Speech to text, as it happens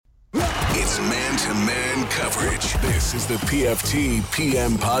It's man-to-man coverage. This is the PFT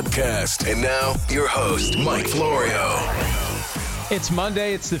PM podcast. And now, your host, Mike Florio. It's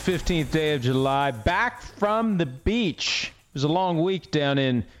Monday. It's the 15th day of July. Back from the beach. It was a long week down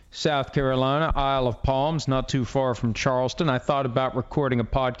in South Carolina, Isle of Palms, not too far from Charleston. I thought about recording a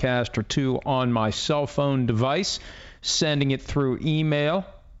podcast or two on my cell phone device, sending it through email.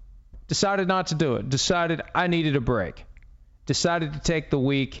 Decided not to do it. Decided I needed a break. Decided to take the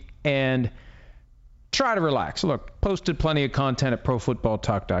week and try to relax. Look, posted plenty of content at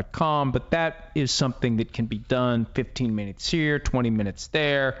ProFootballTalk.com, but that is something that can be done 15 minutes here, 20 minutes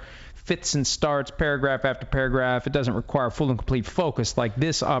there, fits and starts, paragraph after paragraph. It doesn't require full and complete focus like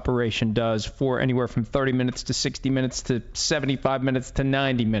this operation does for anywhere from 30 minutes to 60 minutes to 75 minutes to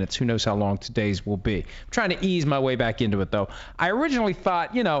 90 minutes. Who knows how long today's will be. I'm trying to ease my way back into it, though. I originally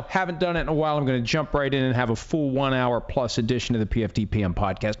thought, haven't done it in a while. I'm going to jump right in and have a full 1 hour plus edition of the PFT PM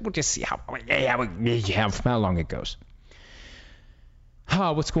podcast. We'll just see how long it goes.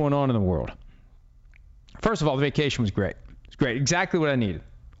 What's going on in the world? First of all, the vacation was great. It's great. Exactly what I needed.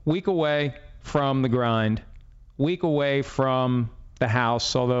 Week away from the grind, week away from the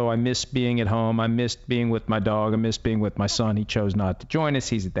house, although I missed being at home. I missed being with my dog. I missed being with my son. He chose not to join us.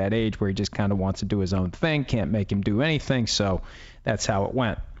 He's at that age where he just kind of wants to do his own thing. Can't make him do anything, so that's how it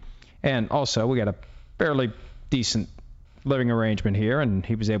went. And also, we got a fairly decent living arrangement here, and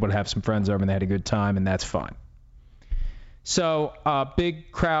he was able to have some friends over, and they had a good time, and that's fine. So,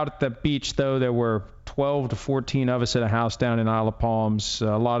 big crowd at the beach, though. There were 12 to 14 of us at a house down in Isle of Palms.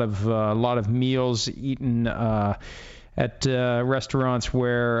 A lot of meals eaten at restaurants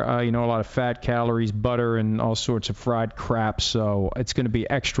where a lot of fat, calories, butter, and all sorts of fried crap. So it's going to be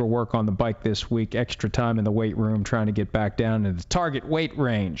extra work on the bike this week, extra time in the weight room trying to get back down to the target weight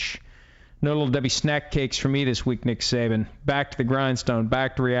range. No Little Debbie snack cakes for me this week, Nick Saban. Back to the grindstone,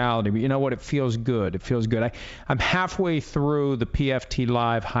 back to reality. But you know what? It feels good. It feels good. I'm halfway through the PFT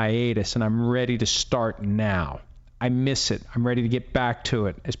Live hiatus, and I'm ready to start now. I miss it. I'm ready to get back to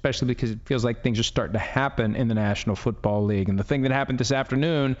it, especially because it feels like things are starting to happen in the National Football League. And the thing that happened this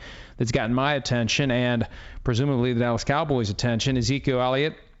afternoon that's gotten my attention and presumably the Dallas Cowboys' attention, Ezekiel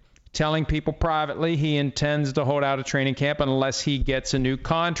Elliott telling people privately he intends to hold out a training camp unless he gets a new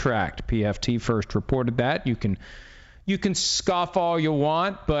contract. PFT first reported that. You can scoff all you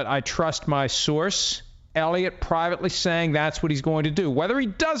want, but I trust my source. Elliott privately saying that's what he's going to do. Whether he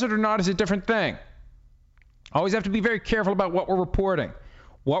does it or not is a different thing. Always have to be very careful about what we're reporting.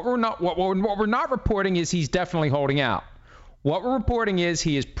 What we're not reporting is he's definitely holding out. What we're reporting is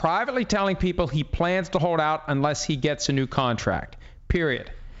he is privately telling people he plans to hold out unless he gets a new contract. Period.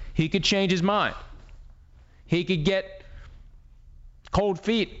 He could change his mind. He could get cold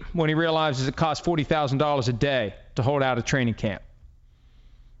feet when he realizes it costs $40,000 a day to hold out a training camp.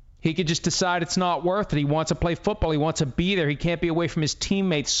 He could just decide it's not worth it. He wants to play football. He wants to be there. He can't be away from his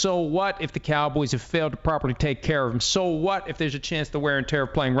teammates. So what if the Cowboys have failed to properly take care of him? So what if there's a chance the wear and tear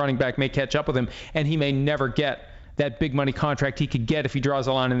of playing running back may catch up with him and he may never get that big money contract he could get if he draws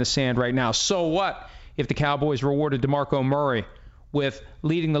a line in the sand right now? So what if the Cowboys rewarded DeMarco Murray with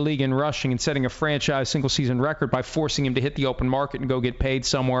leading the league in rushing and setting a franchise single-season record by forcing him to hit the open market and go get paid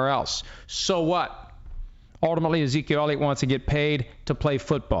somewhere else? So what? Ultimately, Ezekiel Elliott wants to get paid to play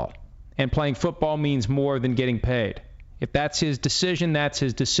football. And playing football means more than getting paid. If that's his decision, that's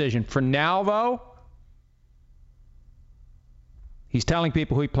his decision. For now, though, he's telling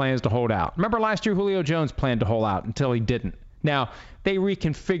people who he plans to hold out. Remember last year, Julio Jones planned to hold out until he didn't. Now, they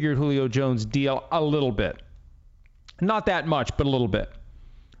reconfigured Julio Jones' deal a little bit. Not that much, but a little bit.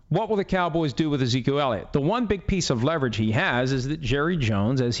 What will the Cowboys do with Ezekiel Elliott? The one big piece of leverage he has is that Jerry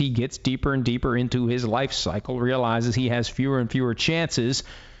Jones, as he gets deeper and deeper into his life cycle, realizes he has fewer and fewer chances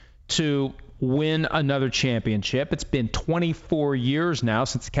to win another championship. It's been 24 years now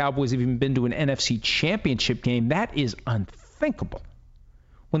since the Cowboys have even been to an NFC championship game. That is unthinkable.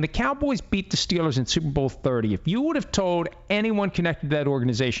 When the Cowboys beat the Steelers in Super Bowl 30, if you would have told anyone connected to that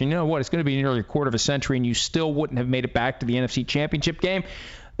organization, you know what, it's going to be nearly a quarter of a century and you still wouldn't have made it back to the NFC Championship game,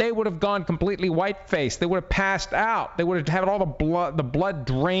 they would have gone completely white-faced. They would have passed out. They would have had all the blood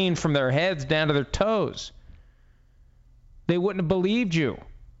drained from their heads down to their toes. They wouldn't have believed you.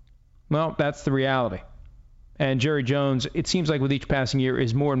 Well, that's the reality. And Jerry Jones, it seems like with each passing year,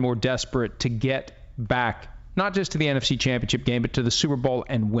 is more and more desperate to get back not just to the NFC Championship game, but to the Super Bowl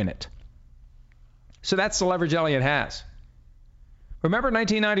and win it. So that's the leverage Elliott has. Remember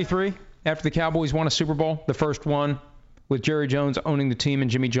 1993, after the Cowboys won a Super Bowl, the first one, with Jerry Jones owning the team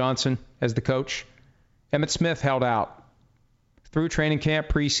and Jimmy Johnson as the coach? Emmitt Smith held out. Through training camp,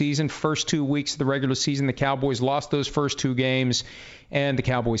 preseason, first 2 weeks of the regular season, the Cowboys lost those first two games, and the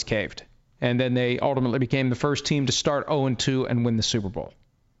Cowboys caved. And then they ultimately became the first team to start 0-2 and win the Super Bowl.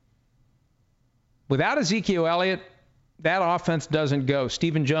 Without Ezekiel Elliott, that offense doesn't go.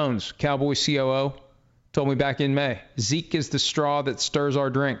 Stephen Jones, Cowboys COO, told me back in May, Zeke is the straw that stirs our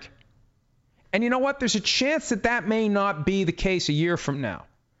drink. And you know what? There's a chance that that may not be the case a year from now.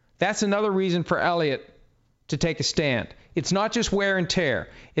 That's another reason for Elliott to take a stand. It's not just wear and tear.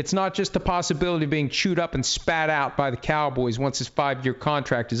 It's not just the possibility of being chewed up and spat out by the Cowboys once his 5-year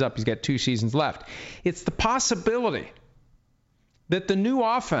contract is up. He's got 2 seasons left. It's the possibility that the new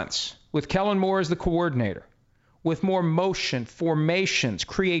offense, with Kellen Moore as the coordinator, with more motion, formations,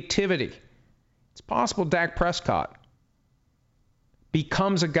 creativity, it's possible Dak Prescott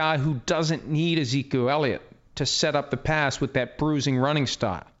becomes a guy who doesn't need Ezekiel Elliott to set up the pass with that bruising running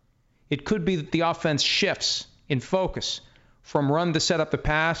style. It could be that the offense shifts in focus from run to set up the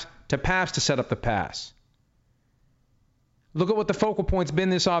pass to pass to set up the pass. Look at what the focal point's been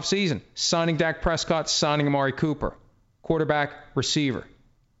this offseason. Signing Dak Prescott, signing Amari Cooper. Quarterback, receiver.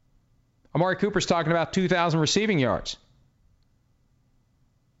 Amari Cooper's talking about 2,000 receiving yards.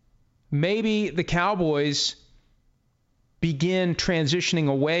 Maybe the Cowboys begin transitioning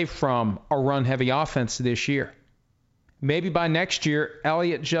away from a run-heavy offense this year. Maybe by next year,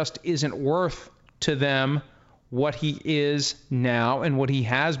 Elliott just isn't worth to them what he is now and what he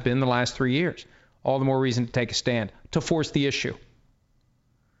has been the last 3 years. All the more reason to take a stand, to force the issue.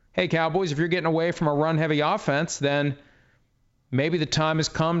 Hey, Cowboys, if you're getting away from a run-heavy offense, then maybe the time has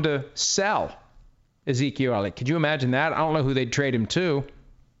come to sell Ezekiel Elliott. Could you imagine that? I don't know who they'd trade him to,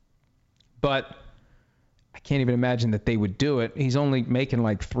 but I can't even imagine that they would do it. He's only making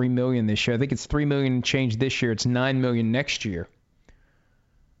like $3 million this year. I think it's $3 million and change this year. It's $9 million next year.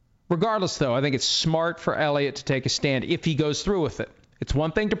 Regardless, though, I think it's smart for Elliott to take a stand if he goes through with it. It's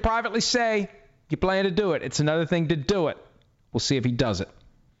one thing to privately say you plan to do it. It's another thing to do it. We'll see if he does it.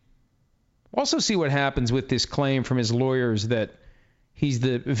 We'll also see what happens with this claim from his lawyers that he's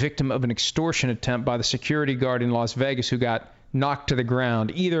the victim of an extortion attempt by the security guard in Las Vegas who got knocked to the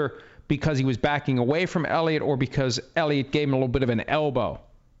ground, either because he was backing away from Elliott or because Elliott gave him a little bit of an elbow.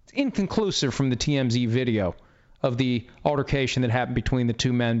 It's inconclusive from the TMZ video of the altercation that happened between the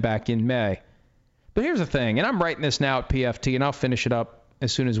two men back in May. But here's the thing, and I'm writing this now at PFT, and I'll finish it up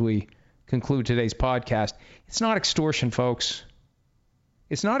as soon as we conclude today's podcast. It's not extortion, folks.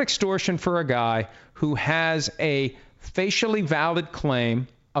 It's not extortion for a guy who has a facially valid claim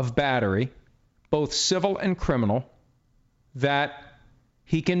of battery, both civil and criminal, that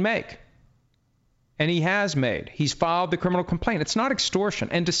he can make. And he has made. He's filed the criminal complaint. It's not extortion.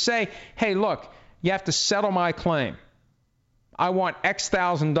 And to say, hey, look, you have to settle my claim. I want X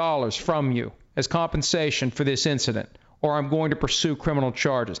thousand dollars from you as compensation for this incident, or I'm going to pursue criminal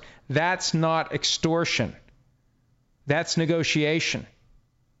charges. That's not extortion. That's negotiation.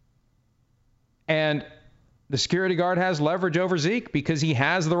 And the security guard has leverage over Zeke because he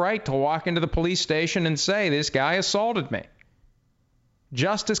has the right to walk into the police station and say, this guy assaulted me.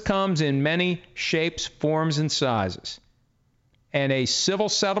 Justice comes in many shapes, forms, and sizes. And a civil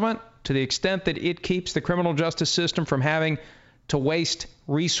settlement, to the extent that it keeps the criminal justice system from having to waste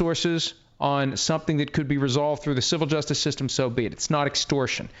resources on something that could be resolved through the civil justice system, so be it. It's not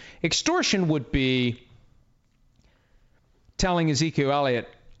extortion. Extortion would be telling Ezekiel Elliott,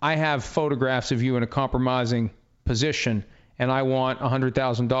 I have photographs of you in a compromising position, and I want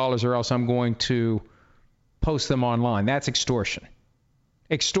 $100,000 or else I'm going to post them online. That's extortion.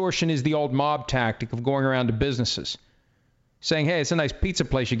 Extortion is the old mob tactic of going around to businesses saying, hey, it's a nice pizza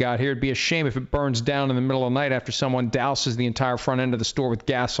place you got here. It'd be a shame if it burns down in the middle of the night after someone douses the entire front end of the store with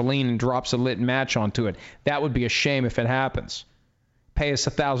gasoline and drops a lit match onto it. That would be a shame if it happens. Pay us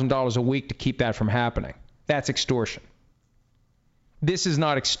 $1,000 a week to keep that from happening. That's extortion. This is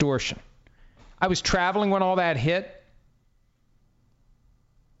not extortion. I was traveling when all that hit,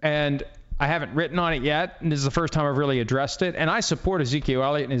 and I haven't written on it yet, and this is the first time I've really addressed it. And I support Ezekiel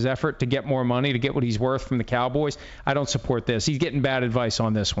Elliott in his effort to get more money, to get what he's worth from the Cowboys. I don't support this. He's getting bad advice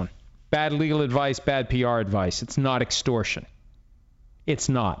on this one. Bad legal advice, bad PR advice. It's not extortion. It's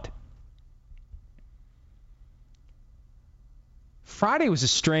not. Friday was a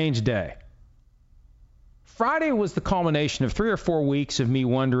strange day. Friday was the culmination of 3 or 4 weeks of me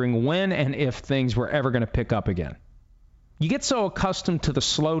wondering when and if things were ever going to pick up again. You get so accustomed to the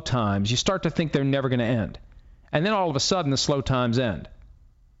slow times, you start to think they're never going to end. And then all of a sudden, the slow times end.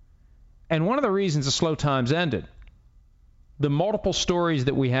 And one of the reasons the slow times ended, the multiple stories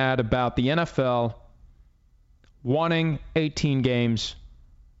that we had about the NFL wanting 18 games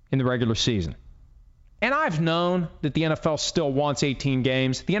in the regular season. And I've known that the NFL still wants 18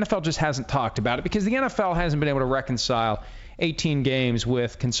 games. The NFL just hasn't talked about it because the NFL hasn't been able to reconcile 18 games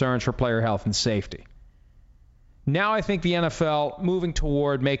with concerns for player health and safety. Now I think the NFL moving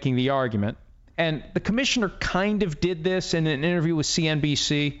toward making the argument, and the commissioner kind of did this in an interview with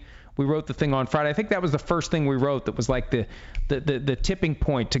CNBC. We wrote the thing on Friday. I think that was the first thing we wrote that was like the tipping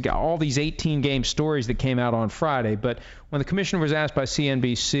point to get all these 18-game stories that came out on Friday. But when the commissioner was asked by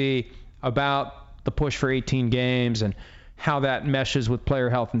CNBC about the push for 18 games and how that meshes with player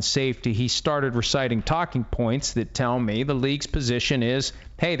health and safety, he started reciting talking points that tell me the league's position is,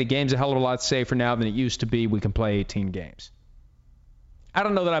 hey, the game's a hell of a lot safer now than it used to be. We can play 18 games. I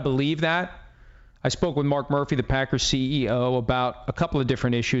don't know that I believe that. I spoke with Mark Murphy, the Packers CEO, about a couple of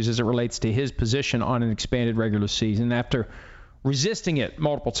different issues as it relates to his position on an expanded regular season. After resisting it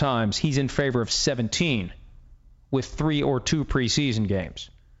multiple times, he's in favor of 17 with 3 or 2 preseason games.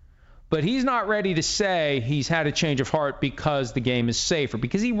 But he's not ready to say he's had a change of heart because the game is safer,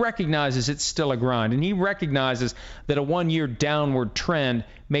 because he recognizes it's still a grind, and he recognizes that a one-year downward trend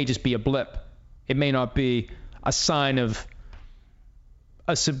may just be a blip. It may not be a sign of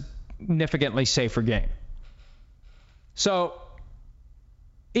a significantly safer game. So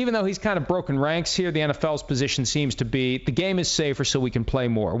even though he's kind of broken ranks here, the NFL's position seems to be the game is safer so we can play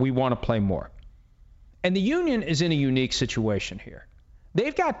more. We want to play more. And the union is in a unique situation here.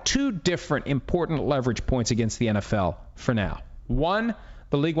 They've got 2 different important leverage points against the NFL for now. One,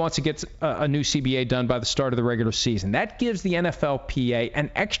 the league wants to get a new CBA done by the start of the regular season. That gives the NFLPA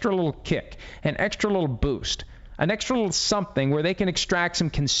an extra little kick, an extra little boost, an extra little something where they can extract some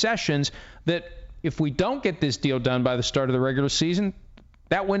concessions that if we don't get this deal done by the start of the regular season,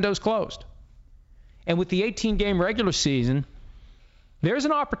 that window's closed. And with the 18-game regular season, there's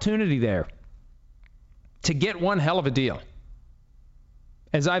an opportunity there to get one hell of a deal.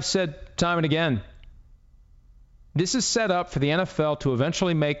 As I've said time and again, this is set up for the NFL to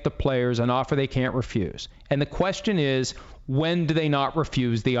eventually make the players an offer they can't refuse. And the question is, when do they not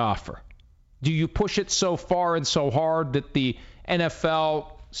refuse the offer? Do you push it so far and so hard that the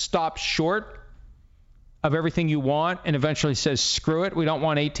NFL stops short of everything you want and eventually says, screw it, we don't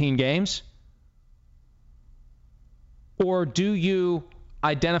want 18 games? Or do you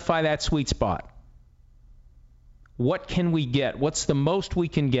identify that sweet spot? What can we get? What's the most we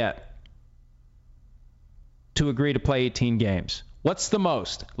can get to agree to play 18 games? What's the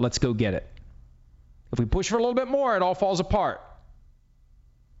most? Let's go get it. If we push for a little bit more, it all falls apart.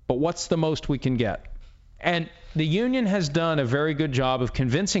 But what's the most we can get? And the union has done a very good job of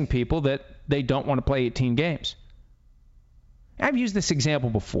convincing people that they don't want to play 18 games. I've used this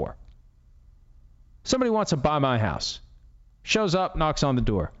example before. Somebody wants to buy my house. Shows up, knocks on the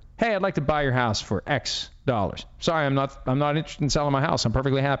door. Hey, I'd like to buy your house for X dollars. Sorry, I'm not interested in selling my house. I'm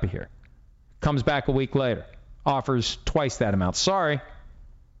perfectly happy here. Comes back a week later. Offers twice that amount. Sorry.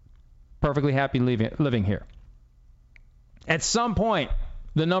 Perfectly happy living here. At some point,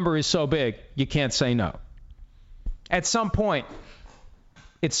 the number is so big, you can't say no. At some point,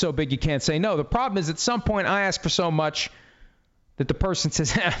 it's so big you can't say no. The problem is at some point, I ask for so much that the person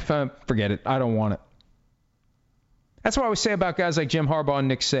says, forget it, I don't want it. That's what I always say about guys like Jim Harbaugh and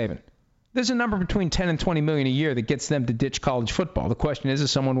Nick Saban. There's a number between 10 and 20 million a year that gets them to ditch college football. The question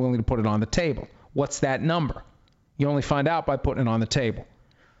is someone willing to put it on the table? What's that number? You only find out by putting it on the table.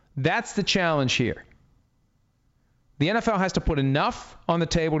 That's the challenge here. The NFL has to put enough on the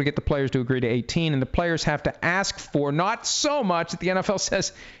table to get the players to agree to 18, and the players have to ask for not so much that the NFL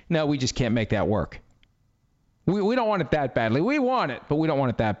says, no, we just can't make that work. We don't want it that badly. We want it, but we don't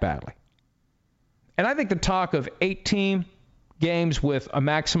want it that badly. And I think the talk of 18 games with a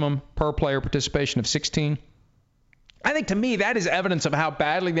maximum per player participation of 16, I think to me that is evidence of how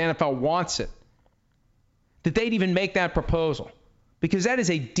badly the NFL wants it, that they'd even make that proposal, because that is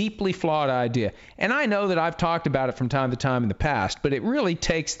a deeply flawed idea. And I know that I've talked about it from time to time in the past, but it really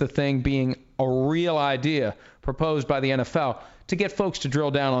takes the thing being a real idea proposed by the NFL to get folks to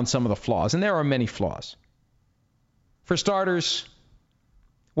drill down on some of the flaws. And there are many flaws. For starters,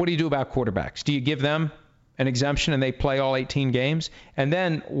 what do you do about quarterbacks? Do you give them an exemption and they play all 18 games? And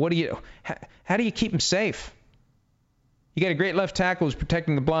then how do you keep them safe? You got a great left tackle who's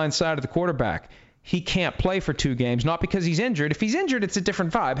protecting the blind side of the quarterback. He can't play for 2 games, not because he's injured. If he's injured, it's a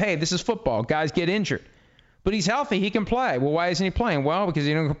different vibe. Hey, this is football. Guys get injured. But he's healthy. He can play. Well, why isn't he playing? Well, because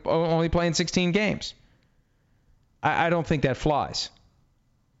he's only playing 16 games. I don't think that flies.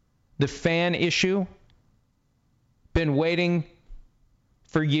 The fan issue, been waiting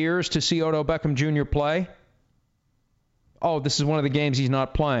for years to see Odell Beckham Jr. play. Oh, this is one of the games he's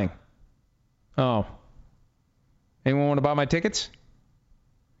not playing. Oh. Anyone want to buy my tickets?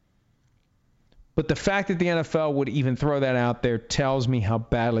 But the fact that the NFL would even throw that out there tells me how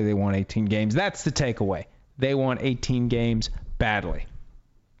badly they want 18 games. That's the takeaway. They want 18 games badly.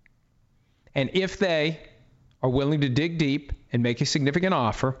 And if they are willing to dig deep and make a significant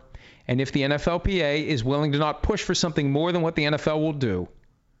offer, and if the NFLPA is willing to not push for something more than what the NFL will do,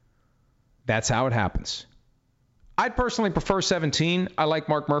 that's how it happens. I'd personally prefer 17. I like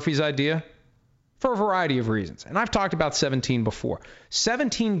Mark Murphy's idea for a variety of reasons. And I've talked about 17 before.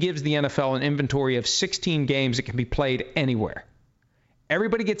 17 gives the NFL an inventory of 16 games that can be played anywhere.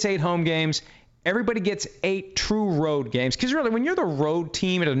 Everybody gets 8 home games. Everybody gets 8 true road games. Because really, when you're the road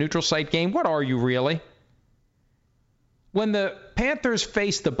team at a neutral site game, what are you really? When the Panthers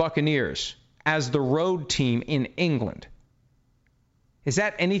face the Buccaneers as the road team in England, is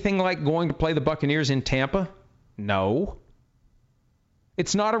that anything like going to play the Buccaneers in Tampa? No.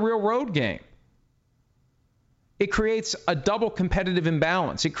 It's not a real road game. It creates a double competitive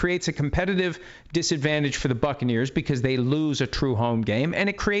imbalance. It creates a competitive disadvantage for the Buccaneers because they lose a true home game, and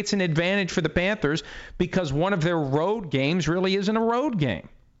it creates an advantage for the Panthers because one of their road games really isn't a road game.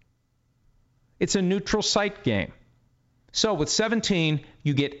 It's a neutral site game. So with 17,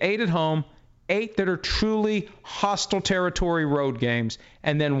 you get 8 at home, 8 that are truly hostile territory road games,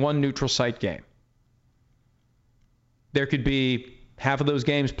 and then 1 neutral site game. There could be half of those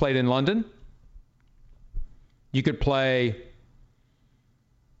games played in London. You could play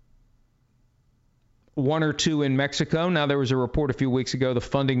 1 or 2 in Mexico. Now, there was a report a few weeks ago the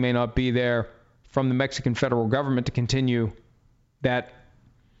funding may not be there from the Mexican federal government to continue that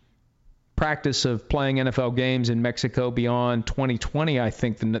practice of playing NFL games in Mexico beyond 2020, I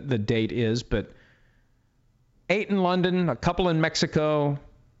think the date is. But 8 in London, a couple in Mexico.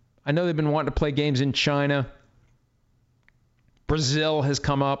 I know they've been wanting to play games in China. Brazil has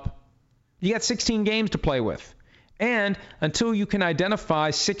come up. You got 16 games to play with. And until you can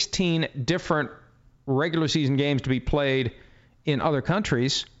identify 16 different regular season games to be played in other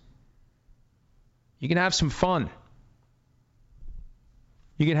countries, you can have some fun.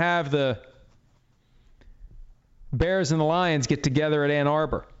 You can have the Bears and the Lions get together at Ann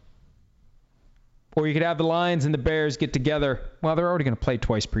Arbor. Or you could have the Lions and the Bears get together. Well, they're already going to play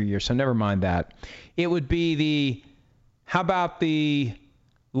twice per year, so never mind that. It would be how about the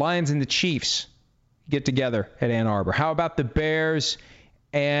Lions and the Chiefs get together at Ann Arbor? How about the Bears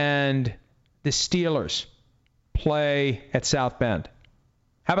and the Steelers play at South Bend?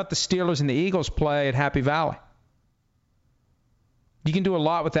 How about the Steelers and the Eagles play at Happy Valley? You can do a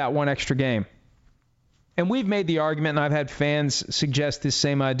lot with that one extra game. And we've made the argument, and I've had fans suggest this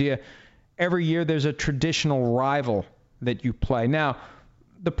same idea. Every year there's a traditional rival that you play. Now,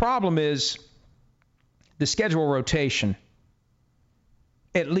 the problem is the schedule rotation,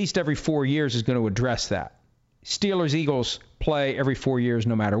 at least every 4 years, is going to address that. Steelers-Eagles play every 4 years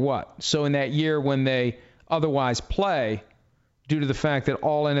no matter what. So in that year when they otherwise play, due to the fact that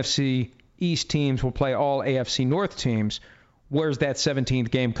all NFC East teams will play all AFC North teams, where's that 17th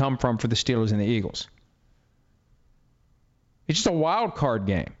game come from for the Steelers and the Eagles? It's just a wild card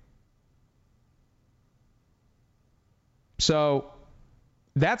game. So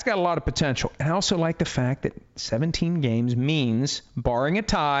that's got a lot of potential. And I also like the fact that 17 games means, barring a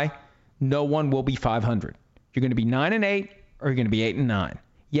tie, no one will be 500. You're going to be 9-8 or you're going to be 8-9.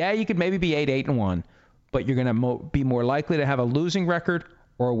 Yeah, you could maybe be 8-1, but you're going to be more likely to have a losing record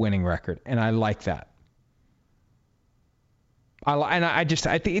or a winning record. And I like that.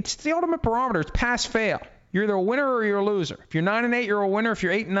 I think it's the ultimate barometer. It's pass-fail. You're either a winner or you're a loser. If you're 9-8, you're a winner. If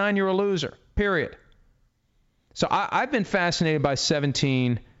you're 8-9, you're a loser. Period. So I've been fascinated by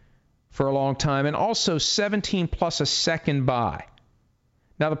 17 for a long time, and also 17 plus a second bye.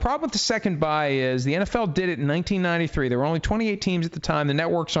 Now, the problem with the second bye is the NFL did it in 1993. There were only 28 teams at the time. The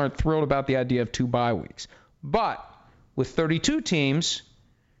networks aren't thrilled about the idea of 2 bye weeks. But with 32 teams,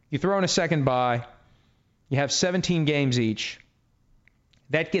 you throw in a second bye, you have 17 games each.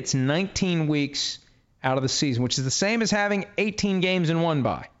 That gets 19 weeks out of the season, which is the same as having 18 games in 1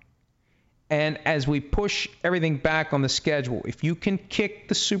 bye. And as we push everything back on the schedule, if you can kick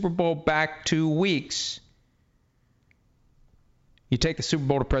the Super Bowl back 2 weeks, you take the Super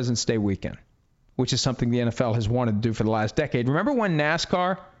Bowl to President's Day weekend, which is something the NFL has wanted to do for the last decade. Remember when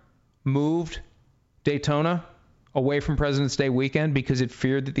NASCAR moved Daytona away from President's Day weekend because it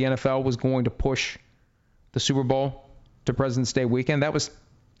feared that the NFL was going to push the Super Bowl to President's Day weekend? That was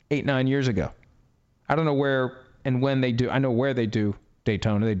 8-9 years ago. I don't know where and when they do. I know where they do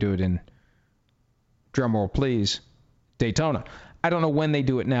Daytona. They do it in, drumroll please, Daytona. I don't know when they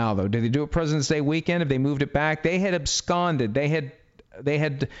do it now, though. Did they do it President's Day weekend? Have they moved it back? They had absconded. They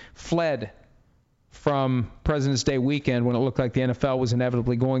had fled from President's Day weekend when it looked like the NFL was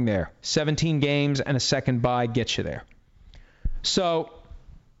inevitably going there. 17 games and a second bye gets you there. So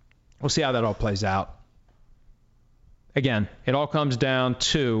we'll see how that all plays out. again, it all comes down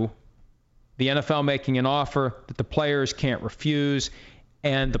to the NFL making an offer that the players can't refuse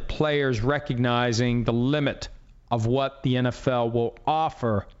and the players recognizing the limit of what the NFL will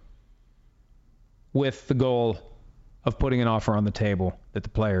offer with the goal of putting an offer on the table that the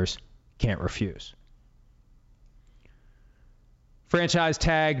players can't refuse. Franchise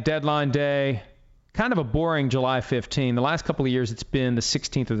tag, deadline day, kind of a boring July 15. The last couple of years it's been the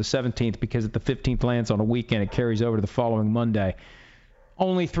 16th or the 17th because if the 15th lands on a weekend, it carries over to the following Monday.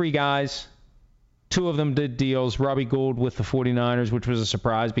 Only 3 guys. 2 of them did deals. Robbie Gould with the 49ers, which was a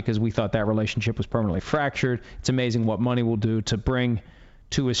surprise because we thought that relationship was permanently fractured. It's amazing what money will do to bring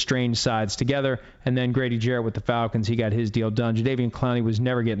 2 estranged sides together. And then Grady Jarrett with the Falcons, he got his deal done. Jadeveon Clowney was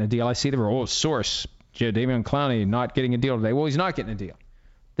never getting a deal. I see the source, Jadeveon Clowney not getting a deal today. Well, he's not getting a deal.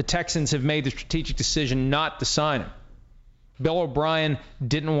 The Texans have made the strategic decision not to sign him. Bill O'Brien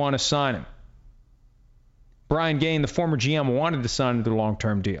didn't want to sign him. Brian Gain, the former GM, wanted to sign him to a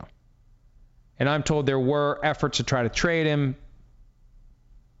long-term deal. And I'm told there were efforts to try to trade him.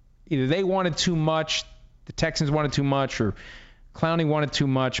 Either they wanted too much, the Texans wanted too much, or Clowney wanted too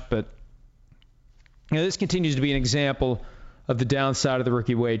much. But this continues to be an example of the downside of the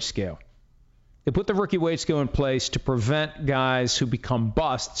rookie wage scale. They put the rookie wage scale in place to prevent guys who become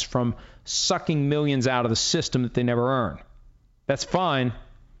busts from sucking millions out of the system that they never earn. That's fine,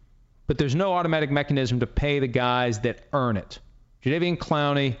 but there's no automatic mechanism to pay the guys that earn it. Jadeveon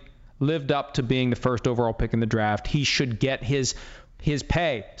Clowney lived up to being the first overall pick in the draft. He should get his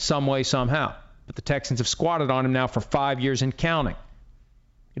pay some way, somehow. But the Texans have squatted on him now for 5 years and counting.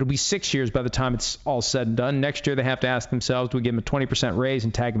 It'll be 6 years by the time it's all said and done. Next year, they have to ask themselves, do we give him a 20% raise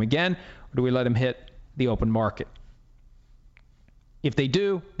and tag him again, or do we let him hit the open market? If they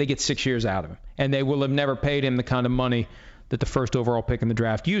do, they get 6 years out of him. And they will have never paid him the kind of money that the first overall pick in the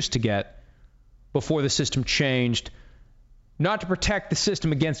draft used to get before the system changed, not to protect the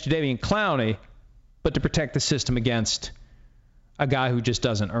system against Jadeveon Clowney, but to protect the system against a guy who just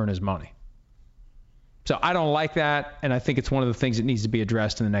doesn't earn his money. So I don't like that, and I think it's one of the things that needs to be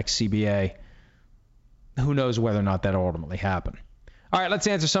addressed in the next CBA. Who knows whether or not that'll ultimately happen. All right, let's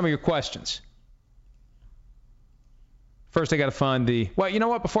answer some of your questions. First, I got to find well, you know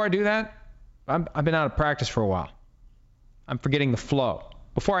what? Before I do that, I've been out of practice for a while. I'm forgetting the flow.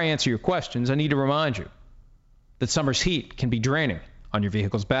 Before I answer your questions, I need to remind you that summer's heat can be draining on your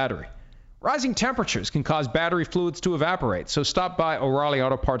vehicle's battery. Rising temperatures can cause battery fluids to evaporate, so stop by O'Reilly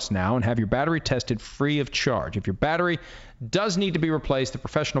Auto Parts now and have your battery tested free of charge. If your battery does need to be replaced, the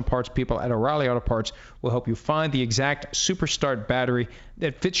professional parts people at O'Reilly Auto Parts will help you find the exact Superstart battery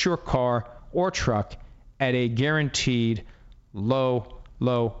that fits your car or truck at a guaranteed low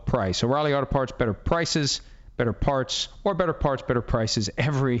price. O'Reilly Auto Parts, better prices, better parts, or better parts, better prices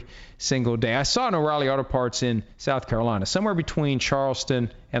every single day. I saw an O'Reilly Auto Parts in South Carolina, somewhere between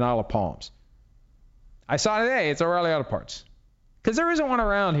Charleston and Isle of Palms. I saw it today. It's O'Reilly Auto Parts. Because there isn't one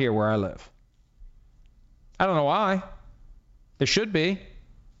around here where I live. I don't know why. There should be.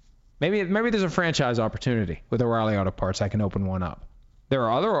 Maybe there's a franchise opportunity with O'Reilly Auto Parts. I can open one up. There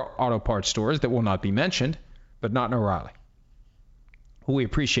are other auto parts stores that will not be mentioned, but not in O'Reilly. We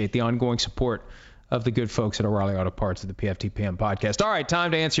appreciate the ongoing support of the good folks at O'Reilly Auto Parts of the PFTPM podcast. All right,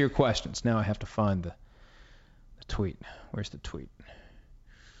 time to answer your questions. Now I have to find the tweet. Where's the tweet?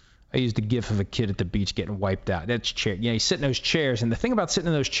 I used a gif of a kid at the beach getting wiped out. That's chair. Yeah, you sit in those chairs, and the thing about sitting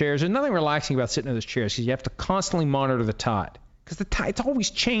in those chairs, there's nothing relaxing about sitting in those chairs because you have to constantly monitor the tide because the tide's always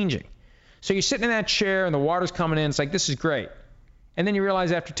changing. So you're sitting in that chair, and the water's coming in. It's like, this is great. And then you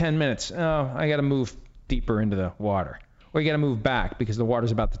realize after 10 minutes, oh, I got to move deeper into the water. Or you got to move back because the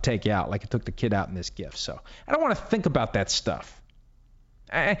water's about to take you out, like it took the kid out in this GIF. So I don't want to think about that stuff.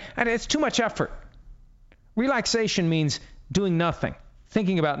 It's too much effort. Relaxation means doing nothing,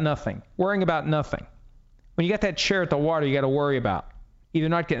 thinking about nothing, worrying about nothing. When you got that chair at the water, you got to worry about either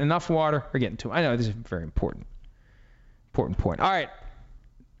not getting enough water or getting too. I know this is a very important point. All right.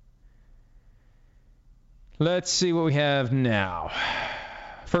 Let's see what we have now.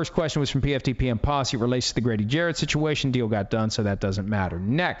 First question was from PFTPM Posse. It relates to the Grady Jarrett situation. Deal got done, so that doesn't matter.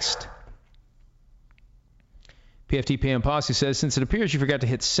 Next. PFTPM Posse says, since it appears you forgot to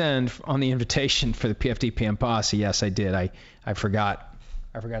hit send on the invitation for the PFTPM Posse. Yes, I did. I forgot.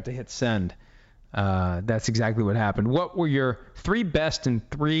 I forgot to hit send. That's exactly what happened. What were your 3 best and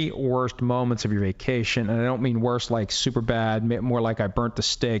 3 worst moments of your vacation? And I don't mean worse like super bad, more like I burnt the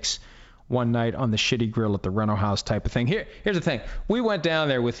steaks one night on the shitty grill at the rental house type of thing. Here's the thing. We went down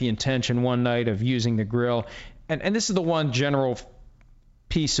there with the intention one night of using the grill. And this is the one general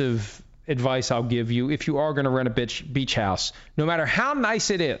piece of advice I'll give you. If you are going to rent a beach house, no matter how nice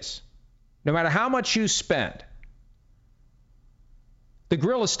it is, no matter how much you spend, The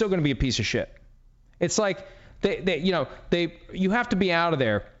grill is still going to be a piece of shit. It's like you have to be out of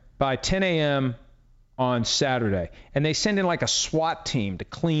there by 10 a.m. on Saturday, and they send in like a SWAT team to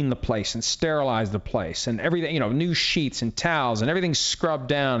clean the place and sterilize the place and everything, new sheets and towels and everything's scrubbed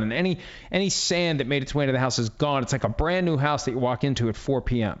down, and any sand that made its way into the house is gone. It's like a brand new house that you walk into at 4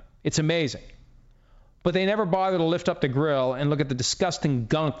 p.m. It's amazing. But they never bother to lift up the grill and look at the disgusting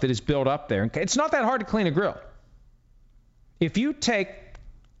gunk that is built up there. It's not that hard to clean a grill. If you take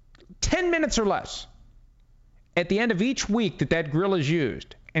 10 minutes or less at the end of each week that grill is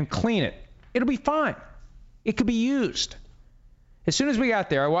used and clean it, it'll be fine. It could be used. As soon as we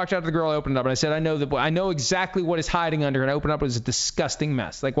got there, I walked out to the grill, I opened it up, and I said, I know exactly what is hiding under, and I opened it up, it was a disgusting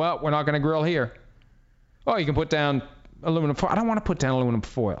mess. Like, well, we're not going to grill here. Oh, you can put down aluminum foil. I don't want to put down aluminum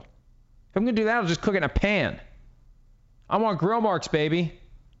foil. If I'm going to do that, I'll just cook it in a pan. I want grill marks, baby.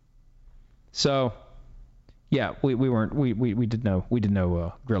 So, yeah, we did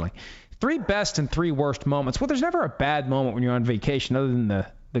no grilling. 3 best and 3 worst moments. Well, there's never a bad moment when you're on vacation other than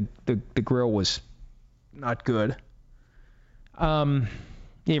the grill was not good.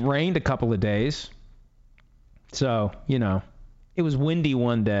 It rained a couple of days. So, it was windy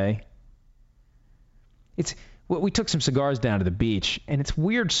one day. We took some cigars down to the beach, and it's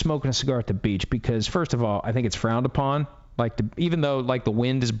weird smoking a cigar at the beach because, first of all, I think it's frowned upon. Even though the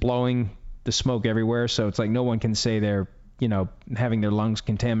wind is blowing the smoke everywhere, so it's like no one can say they're, having their lungs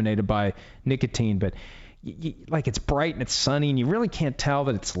contaminated by nicotine, but it's bright and it's sunny, and you really can't tell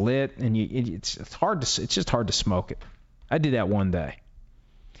that it's lit, and it's just hard to smoke it. I did that one day.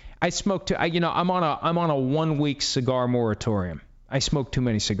 I smoked I'm on a 1-week cigar moratorium. I smoke too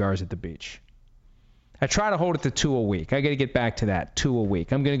many cigars at the beach. I try to hold it to 2 a week. I got to get back to that, 2 a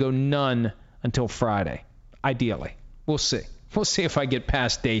week. I'm going to go none until Friday, ideally. We'll see. We'll see if I get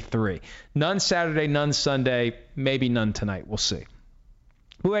past day 3. None Saturday, none Sunday, maybe none tonight. We'll see.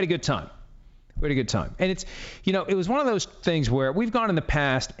 We had a good time. And it's, it was one of those things where we've gone in the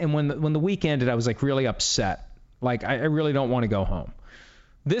past, and when the week ended, I was really upset. I really don't want to go home.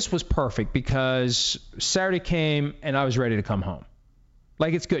 This was perfect because Saturday came and I was ready to come home.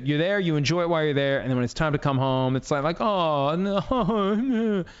 It's good. You're there, you enjoy it while you're there, and then when it's time to come home, it's oh,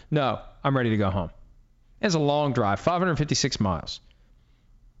 no. No, I'm ready to go home. It's a long drive, 556 miles.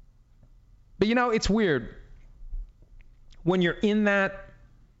 But it's weird. When you're in that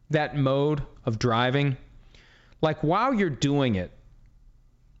mode of driving, while you're doing it,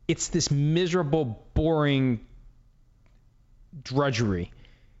 it's this miserable, boring drudgery.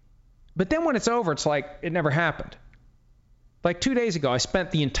 But then when it's over, it's like it never happened. 2 days ago, I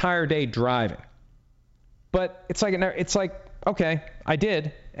spent the entire day driving. But it's like, okay, I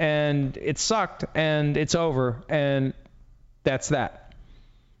did, and it sucked, and it's over, and that's that.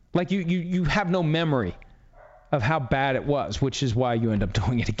 You have no memory of how bad it was, which is why you end up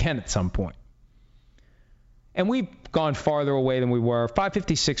doing it again at some point. And we've gone farther away than we were.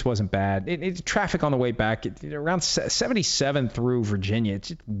 556 wasn't bad. It's traffic on the way back. Around 77 through Virginia. It's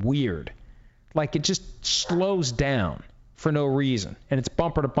just weird. It just slows down for no reason. And it's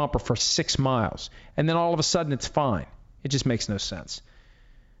bumper to bumper for 6 miles. And then all of a sudden it's fine. It just makes no sense.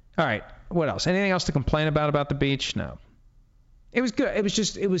 All right. What else? Anything else to complain about the beach? No. It was good.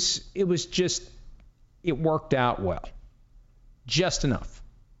 It worked out well. Just enough.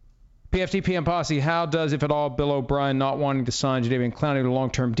 PFT PM Posse, how does, if at all, Bill O'Brien not wanting to sign Jadeveon Clowney to a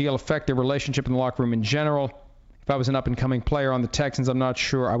long-term deal affect their relationship in the locker room in general? If I was an up-and-coming player on the Texans, I'm not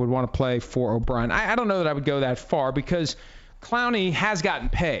sure I would want to play for O'Brien. I don't know that I would go that far because Clowney has gotten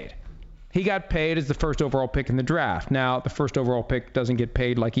paid. He got paid as the first overall pick in the draft. Now, the first overall pick doesn't get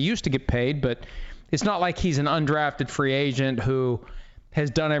paid like he used to get paid, but it's not like he's an undrafted free agent who has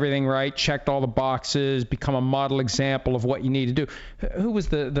done everything right, checked all the boxes, become a model example of what you need to do. Who was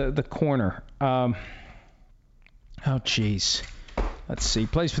the corner? Let's see.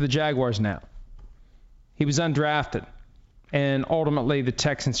 Plays for the Jaguars now. He was undrafted, and ultimately the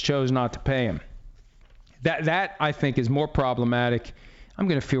Texans chose not to pay him. That I think is more problematic. I'm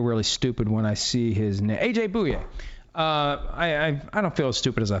going to feel really stupid when I see his name. A.J. Bouye. I don't feel as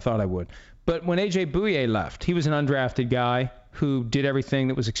stupid as I thought I would. But when A.J. Bouye left, he was an undrafted guy who did everything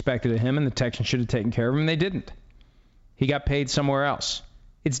that was expected of him, and the Texans should have taken care of him, and they didn't. He got paid somewhere else.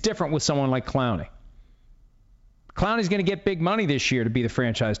 It's different with someone like Clowney. Clowney's going to get big money this year to be the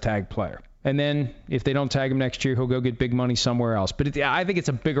franchise tag player. And then if they don't tag him next year, he'll go get big money somewhere else. But I think it's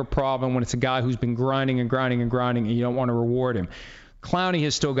a bigger problem when it's a guy who's been grinding and you don't want to reward him. Clowney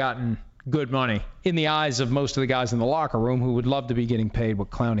has still gotten good money in the eyes of most of the guys in the locker room who would love to be getting paid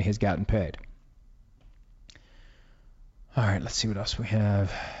what Clowney has gotten paid. All right, let's see what else we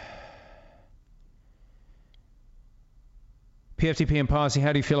have. PFTP and Posse,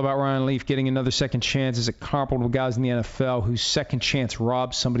 how do you feel about Ryan Leaf getting another second chance? Is it comparable to guys in the NFL whose second chance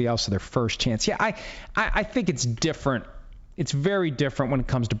robs somebody else of their first chance? Yeah, I think it's different. It's very different when it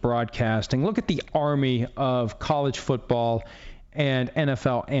comes to broadcasting. Look at the army of college football and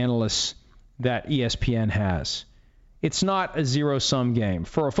NFL analysts that ESPN has. It's not a zero-sum game.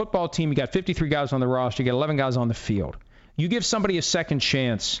 For a football team, you got 53 guys on the roster, you got 11 guys on the field. You give somebody a second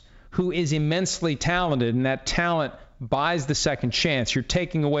chance who is immensely talented, and that talent buys the second chance. You're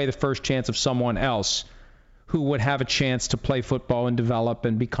taking away the first chance of someone else who would have a chance to play football and develop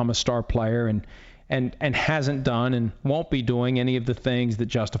and become a star player and hasn't done and won't be doing any of the things that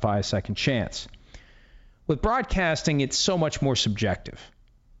justify a second chance. With broadcasting, it's so much more subjective.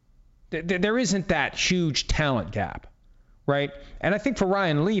 There isn't that huge talent gap, right? And I think for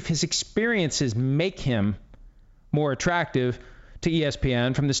Ryan Leaf, his experiences make him more attractive to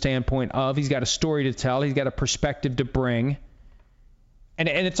ESPN from the standpoint of he's got a story to tell, he's got a perspective to bring. And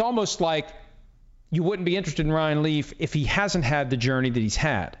it's almost like you wouldn't be interested in Ryan Leaf if he hasn't had the journey that he's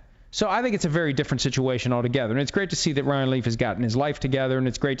had. So I think it's a very different situation altogether. And it's great to see that Ryan Leaf has gotten his life together, and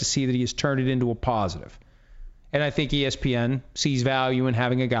it's great to see that he has turned it into a positive. And I think ESPN sees value in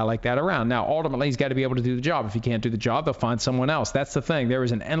having a guy like that around. Now, ultimately, he's got to be able to do the job. If he can't do the job, they'll find someone else. That's the thing. There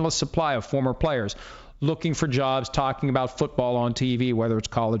is an endless supply of former players looking for jobs, talking about football on TV, whether it's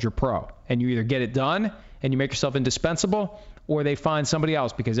college or pro. And you either get it done and you make yourself indispensable, or they find somebody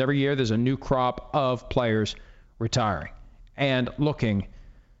else, because every year there's a new crop of players retiring and looking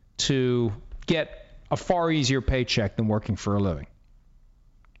to get a far easier paycheck than working for a living.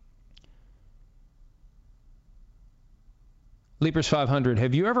 Leapers 500,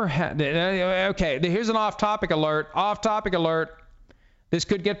 have you ever had... Okay, here's an off-topic alert. Off-topic alert. This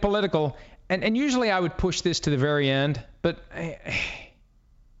could get political. And usually I would push this to the very end, but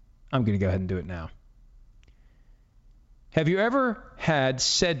I'm going to go ahead and do it now. Have you ever had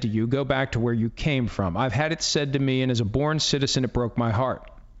said to you, go back to where you came from? I've had it said to me, and as a born citizen, it broke my heart.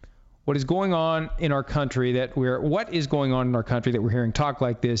 What is going on in our country that we're hearing talk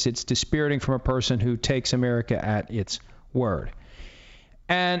like this? It's dispiriting from a person who takes America at its word.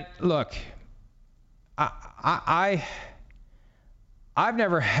 And look, I've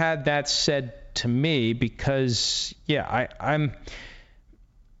never had that said to me because,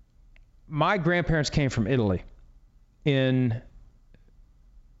 my grandparents came from Italy in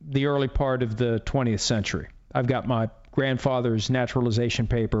the early part of the 20th century. I've got my grandfather's naturalization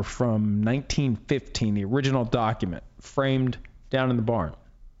paper from 1915, the original document, framed down in the barn.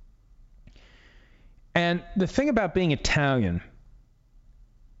 And the thing about being Italian,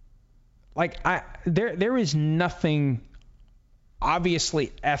 there is nothing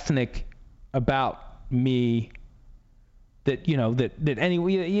obviously ethnic about me that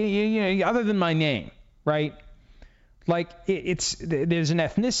other than my name, right? There's an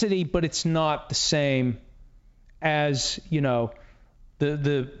ethnicity, but it's not the same as, the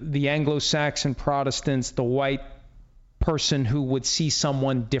Anglo-Saxon Protestants, the white person who would see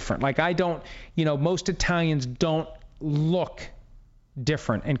someone different. Most Italians don't look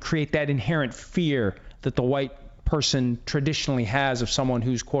different and create that inherent fear that the white person traditionally has of someone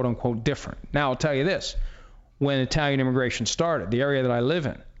who's quote unquote different. Now, I'll tell you this, when Italian immigration started, the area that I live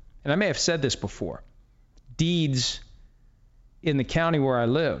in, and I may have said this before, deeds in the county where I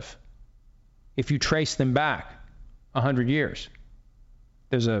live, if you trace them back 100 years,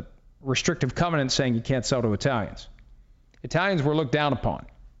 there's a restrictive covenant saying you can't sell to Italians. Italians were looked down upon.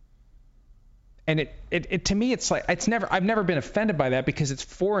 And it to me, I've never been offended by that because it's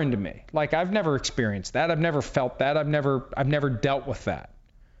foreign to me. I've never experienced that. I've never felt that. I've never dealt with that.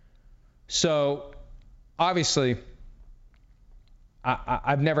 So obviously,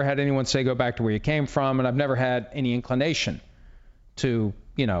 I've never had anyone say go back to where you came from, and I've never had any inclination to,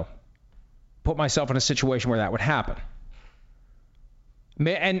 put myself in a situation where that would happen.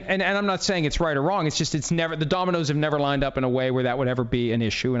 And I'm not saying it's right or wrong. It's just the dominoes have never lined up in a way where that would ever be an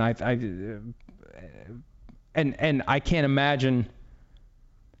issue. And I can't imagine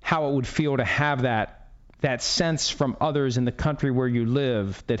how it would feel to have that sense from others in the country where you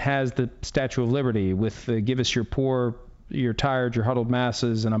live that has the Statue of Liberty with the give us your poor, your tired, your huddled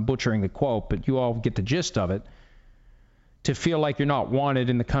masses, and I'm butchering the quote, but you all get the gist of it, to feel like you're not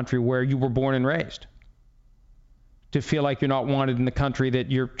wanted in the country where you were born and raised. To feel like you're not wanted in the country that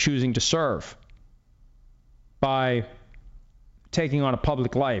you're choosing to serve by taking on a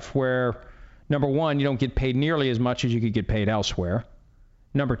public life where, number one, you don't get paid nearly as much as you could get paid elsewhere.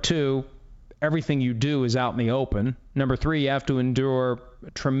 Number two, everything you do is out in the open. Number three, you have to endure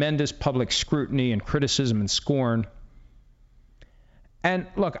tremendous public scrutiny and criticism and scorn. And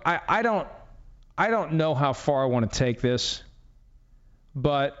look, I don't know how far I want to take this,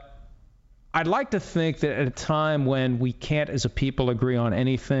 But I'd like to think that at a time when we can't as a people agree on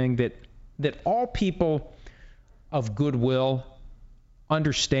anything, that all people of goodwill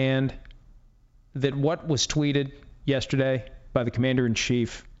understand that what was tweeted yesterday by the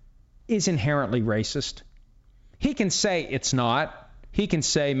commander-in-chief is inherently racist. He can say it's not. He can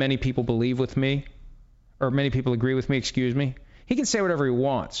say many people believe with me, or many people agree with me, excuse me. He can say whatever he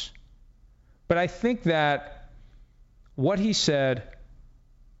wants. But I think that what he said,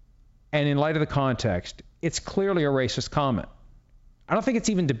 and in light of the context, it's clearly a racist comment. I don't think it's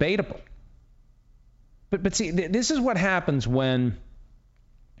even debatable. But see, this is what happens when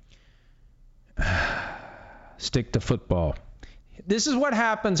stick to football. This is what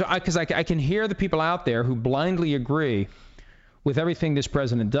happens because I can hear the people out there who blindly agree with everything this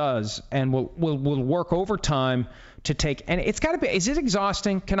president does and will work overtime to take. And it's got to be. Is it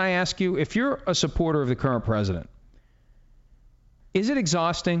exhausting? Can I ask you, if you're a supporter of the current president, is it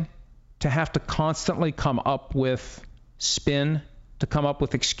exhausting to have to constantly come up with spin, to come up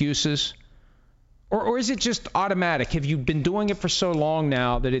with excuses? Or is it just automatic? Have you been doing it for so long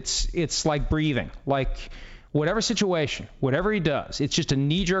now that it's like breathing? Like whatever situation, whatever he does, it's just a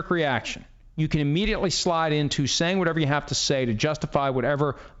knee-jerk reaction. You can immediately slide into saying whatever you have to say to justify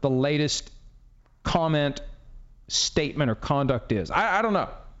whatever the latest comment, statement, or conduct is. I don't know.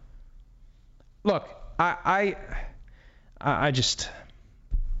 Look, I just,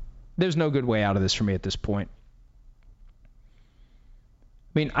 there's no good way out of this for me at this point.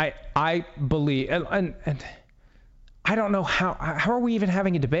 I mean, I believe, and I don't know how are we even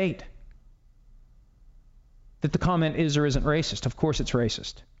having a debate that the comment is or isn't racist? Of course it's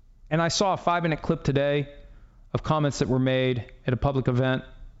racist. And I saw a 5-minute clip today of comments that were made at a public event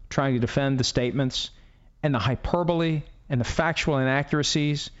trying to defend the statements and the hyperbole and the factual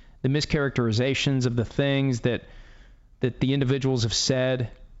inaccuracies, the mischaracterizations of the things that the individuals have said.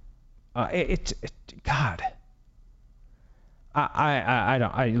 God.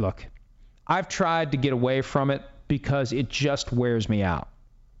 I look, I've tried to get away from it because it just wears me out.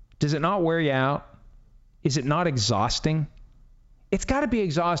 Does it not wear you out? Is it not exhausting? It's got to be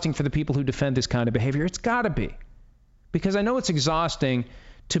exhausting for the people who defend this kind of behavior. It's got to be. Because I know it's exhausting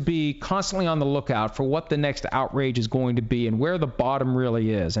to be constantly on the lookout for what the next outrage is going to be and where the bottom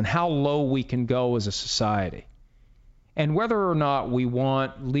really is and how low we can go as a society. And whether or not we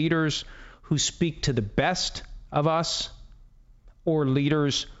want leaders who speak to the best of us or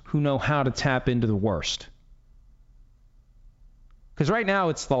leaders who know how to tap into the worst. Because right now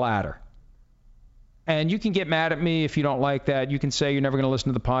it's the latter. And you can get mad at me if you don't like that. You can say you're never going to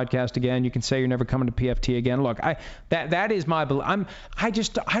listen to the podcast again. You can say you're never coming to PFT again. Look, that is my belief.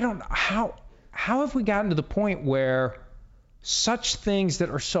 How have we gotten to the point where such things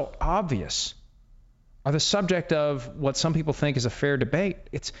that are so obvious are the subject of what some people think is a fair debate?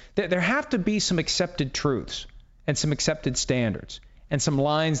 There have to be some accepted truths and some accepted standards and some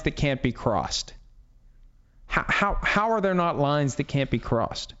lines that can't be crossed. How are there not lines that can't be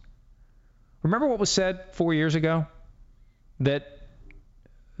crossed? Remember what was said 4 years ago? That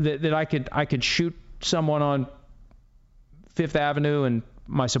I could shoot someone on Fifth Avenue and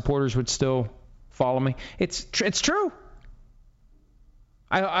my supporters would still follow me. It's true.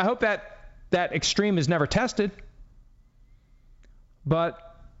 I hope that extreme is never tested. But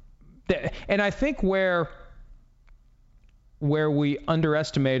and I think where we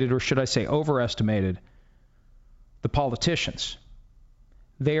underestimated, or should I say overestimated, the politicians.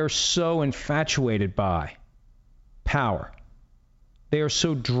 They are so infatuated by power. They are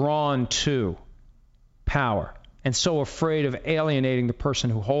so drawn to power and so afraid of alienating the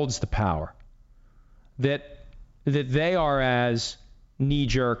person who holds the power that they are as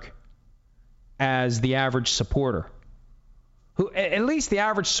knee-jerk as the average supporter. Who, at least the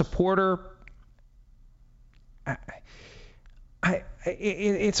average supporter,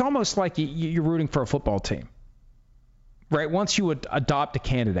 it's almost like you're rooting for a football team. Right, once you adopt a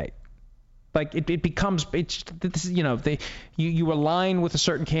candidate, like it becomes, you align with a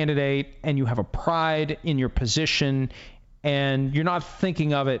certain candidate and you have a pride in your position and you're not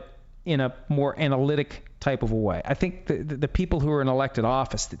thinking of it in a more analytic type of a way. I think the people who are in elected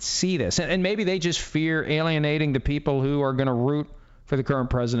office that see this, and maybe they just fear alienating the people who are going to root for the current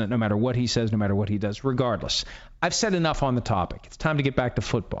president no matter what he says, no matter what he does, regardless. I've said enough on the topic. It's time to get back to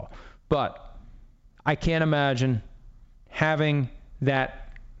football. But I can't imagine having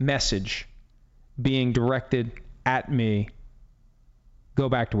that message being directed at me, go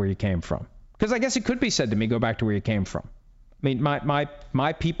back to where you came from. Because I guess it could be said to me, go back to where you came from. I mean,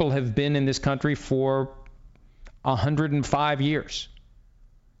 my people have been in this country for 105 years.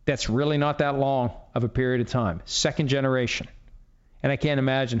 That's really not that long of a period of time. Second generation. And I can't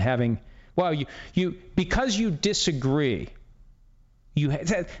imagine having, well, you because you disagree,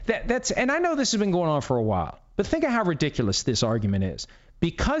 that's, and I know this has been going on for a while, but think of how ridiculous this argument is.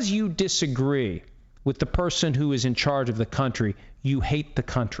 Because you disagree with the person who is in charge of the country, you hate the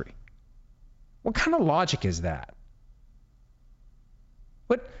country. What kind of logic is that?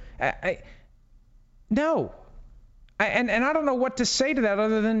 But no. And I don't know what to say to that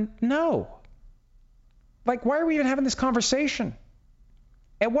other than no. Like, why are we even having this conversation?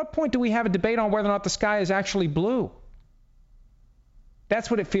 At what point do we have a debate on whether or not the sky is actually blue? That's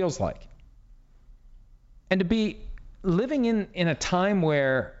what it feels like. And to be living in a time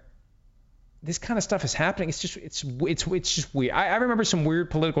where this kind of stuff is happening, it's just weird. I remember some weird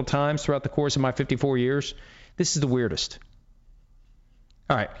political times throughout the course of my 54 years. This is the weirdest.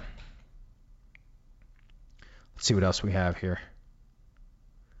 All right. Let's see what else we have here.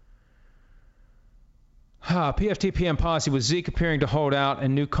 PFT PM policy with Zeke appearing to hold out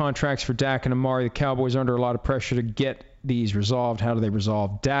and new contracts for Dak and Amari. The Cowboys are under a lot of pressure to get these resolved. How do they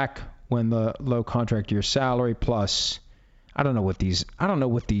resolve Dak when the low contract year salary plus? I don't know what these.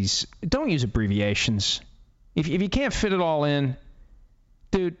 Don't use abbreviations. If you can't fit it all in,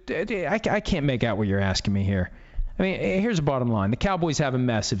 dude, I can't make out what you're asking me here. I mean, here's the bottom line: the Cowboys have a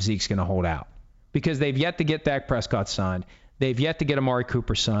mess if Zeke's going to hold out because they've yet to get Dak Prescott signed. They've yet to get Amari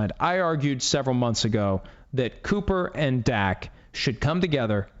Cooper signed. I argued several months ago that Cooper and Dak should come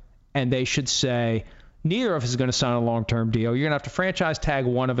together and they should say, neither of us is going to sign a long-term deal. You're going to have to franchise tag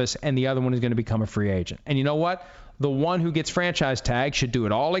one of us, and the other one is going to become a free agent. And you know what? The one who gets franchise tagged should do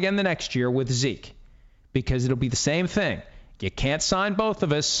it all again the next year with Zeke, because it'll be the same thing. You can't sign both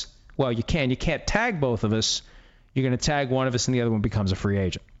of us. Well, you can. You can't tag both of us. You're going to tag one of us, and the other one becomes a free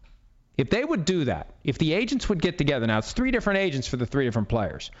agent. If they would do that, if the agents would get together, now it's 3 different agents for the 3 different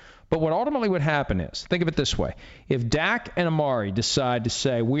players, but what ultimately would happen is, think of it this way, if Dak and Amari decide to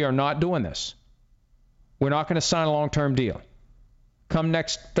say, we are not doing this, we're not going to sign a long-term deal. Come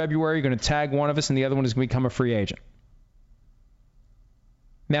next February, you're going to tag one of us, and the other one is going to become a free agent.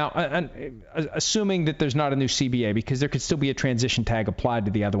 Now, assuming that there's not a new CBA, because there could still be a transition tag applied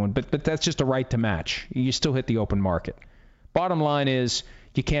to the other one, but that's just a right to match. You still hit the open market. Bottom line is,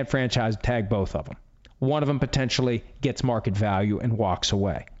 you can't franchise tag both of them. One of them potentially gets market value and walks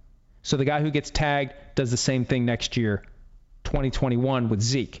away. So the guy who gets tagged does the same thing next year, 2021, with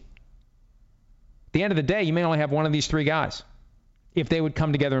Zeke. At the end of the day, you may only have one of these 3 guys if they would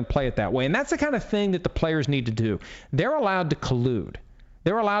come together and play it that way. And that's the kind of thing that the players need to do. They're allowed to collude.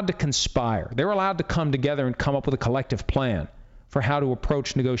 They're allowed to conspire. They're allowed to come together and come up with a collective plan for how to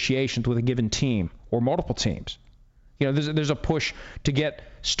approach negotiations with a given team or multiple teams. You know, there's a push to get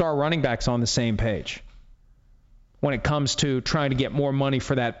star running backs on the same page when it comes to trying to get more money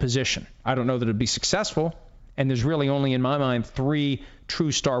for that position. I don't know that it'd be successful, and there's really only, in my mind, 3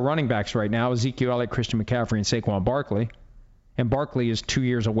 true star running backs right now: Ezekiel Elliott, Christian McCaffrey, and Saquon Barkley. And Barkley is 2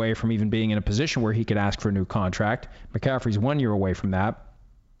 years away from even being in a position where he could ask for a new contract. McCaffrey's 1 year away from that.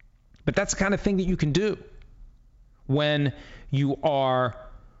 But that's the kind of thing that you can do when you are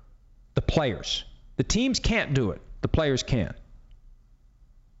the players. The teams can't do it. The players can.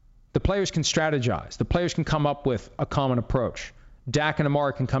 The players can strategize. The players can come up with a common approach. Dak and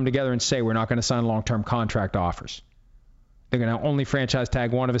Amari can come together and say, we're not going to sign long-term contract offers. They're going to only franchise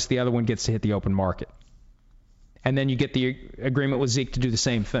tag one of us. The other one gets to hit the open market. And then you get the agreement with Zeke to do the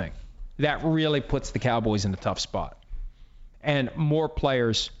same thing. That really puts the Cowboys in a tough spot. And more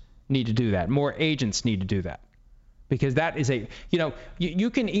players need to do that. More agents need to do that. Because that is you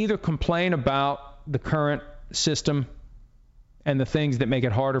can either complain about the current system and the things that make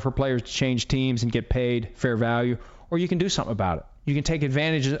it harder for players to change teams and get paid fair value, or you can do something about it. You can take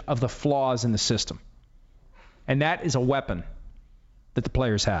advantage of the flaws in the system. And that is a weapon that the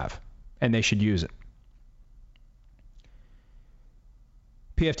players have, and they should use it.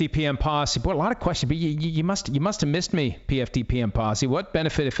 PFT PM Posse. Boy, a lot of questions, but you must have missed me, PFT PM Posse. What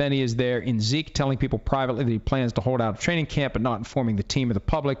benefit, if any, is there in Zeke telling people privately that he plans to hold out a training camp but not informing the team or the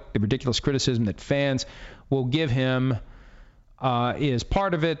public? The ridiculous criticism that fans will give him is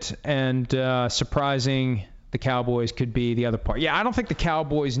part of it, and surprising the Cowboys could be the other part. Yeah, I don't think the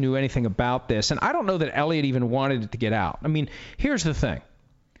Cowboys knew anything about this, and I don't know that Elliott even wanted it to get out. I mean, here's the thing.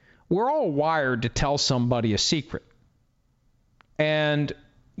 We're all wired to tell somebody a secret. And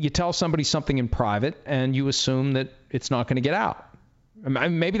you tell somebody something in private, and you assume that it's not going to get out. I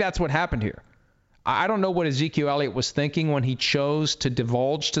mean, maybe that's what happened here. I don't know what Ezekiel Elliott was thinking when he chose to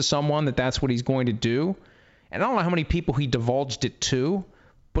divulge to someone that that's what he's going to do. And I don't know how many people he divulged it to,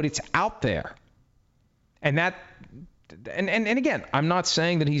 but it's out there. And again, I'm not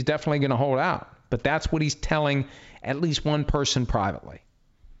saying that he's definitely going to hold out. But that's what he's telling at least one person privately.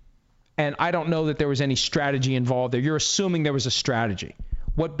 And I don't know that there was any strategy involved there. You're assuming there was a strategy.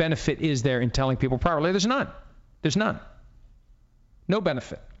 What benefit is there in telling people privately? There's none. There's none. No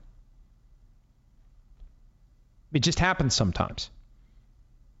benefit. It just happens sometimes.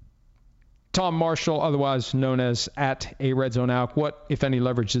 Tom Marshall, otherwise known as @ARedZoneAlk. What, if any,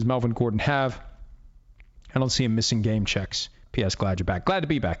 leverage does Melvin Gordon have? I don't see him missing game checks. P.S. Glad you're back. Glad to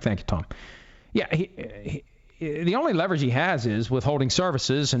be back. Thank you, Tom. Yeah, the only leverage he has is withholding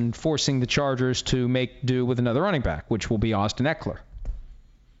services and forcing the Chargers to make do with another running back, which will be Austin Eckler.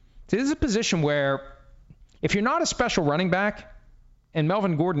 So this is a position where if you're not a special running back, and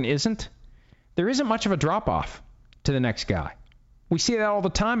Melvin Gordon isn't, there isn't much of a drop-off to the next guy. We see that all the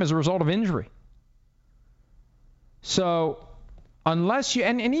time as a result of injury. So unless you,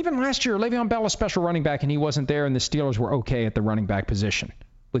 and even last year, Le'Veon Bell, a special running back, and he wasn't there, and the Steelers were okay at the running back position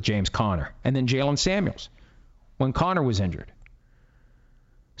with James Conner. And then Jalen Samuels when Conner was injured.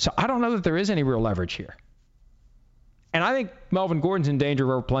 So I don't know that there is any real leverage here. And I think Melvin Gordon's in danger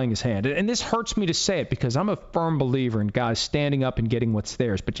of overplaying his hand. And this hurts me to say it because I'm a firm believer in guys standing up and getting what's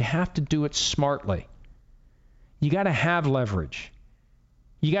theirs. But you have to do it smartly. You got to have leverage.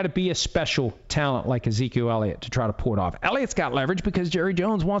 You got to be a special talent like Ezekiel Elliott to try to pull it off. Elliott's got leverage because Jerry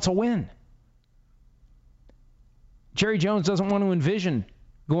Jones wants a win. Jerry Jones doesn't want to envision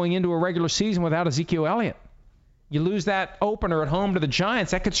going into a regular season without Ezekiel Elliott. You lose that opener at home to the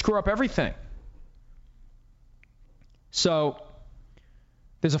Giants, that could screw up everything. So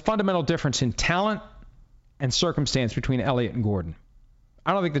there's a fundamental difference in talent and circumstance between Elliott and Gordon.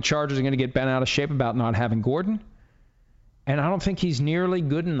 I don't think the Chargers are going to get bent out of shape about not having Gordon. And I don't think he's nearly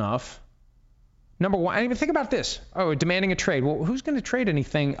good enough. Number one, and even think about this. Oh, demanding a trade. Well, who's going to trade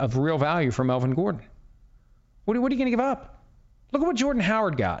anything of real value for Melvin Gordon? What are you going to give up? Look at what Jordan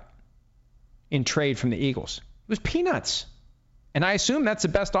Howard got in trade from the Eagles. It was peanuts. And I assume that's the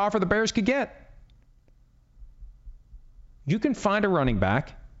best offer the Bears could get. You can find a running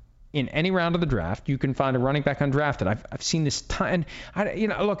back in any round of the draft. You can find a running back undrafted. I've seen this time.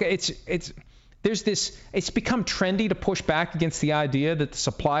 Look, it's become trendy to push back against the idea that the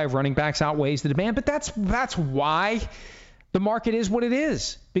supply of running backs outweighs the demand, but that's why the market is what it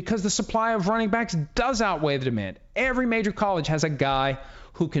is, because the supply of running backs does outweigh the demand. Every major college has a guy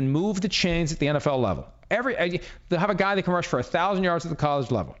who can move the chains at the NFL level. They'll have a guy that can rush for 1,000 yards at the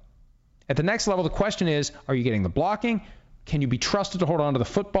college level. At the next level, the question is, are you getting the blocking? Can you be trusted to hold on to the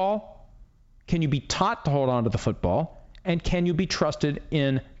football? Can you be taught to hold on to the football? And can you be trusted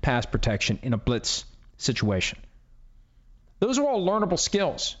in pass protection in a blitz situation? Those are all learnable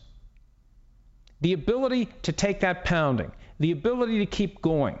skills. The ability to take that pounding, the ability to keep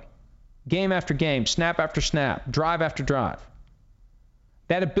going, game after game, snap after snap, drive after drive.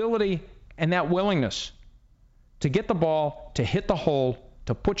 That ability and that willingness to get the ball, to hit the hole,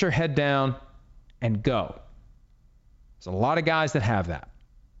 to put your head down and go. There's a lot of guys that have that.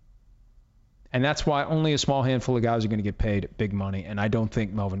 And that's why only a small handful of guys are going to get paid big money, and I don't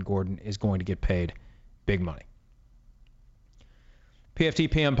think Melvin Gordon is going to get paid big money.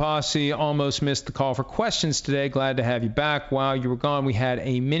 PFT PM Posse almost missed the call for questions today. Glad to have you back. While you were gone, we had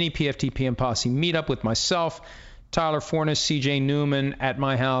a mini PFT PM Posse meetup with myself, Tyler Forness, CJ Newman at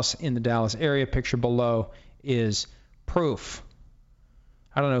my house in the Dallas area. Picture below is proof.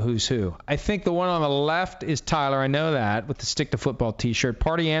 I don't know who's who. I think the one on the left is Tyler. I know that, with the Stick to Football t-shirt.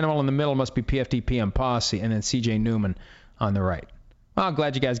 Party Animal in the middle must be PFT PM Posse, and then CJ Newman on the right. Well, I'm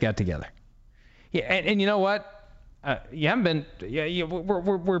glad you guys got together. Yeah, and you know what? You haven't been. Yeah,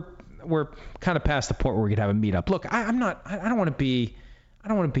 we're kind of past the point where we could have a meetup. Look, I don't want to be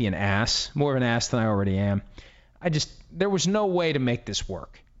an ass, more of an ass than I already am. There was no way to make this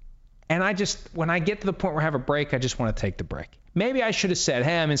work. And when I get to the point where I have a break, I just want to take the break. Maybe I should have said,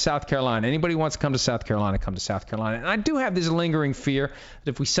 hey, I'm in South Carolina. Anybody who wants to come to South Carolina, come to South Carolina. And I do have this lingering fear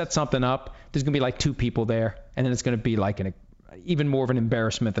that if we set something up, there's going to be like 2 people there, and then it's going to be like even more of an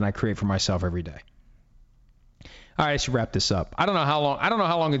embarrassment than I create for myself every day. All right, I should wrap this up. I don't know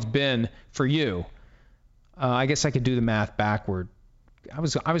how long it's been for you. I guess I could do the math backward. I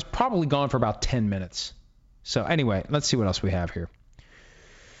was probably gone for about 10 minutes. So anyway, let's see what else we have here.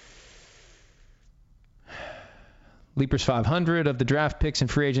 Leapers 500 of the draft picks and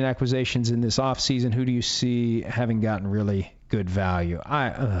free agent acquisitions in this offseason. Who do you see having gotten really good value?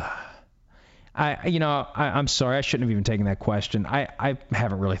 I'm sorry, I shouldn't have even taken that question. I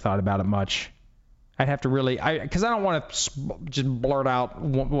haven't really thought about it much. I'd have to really, because I don't want to just blurt out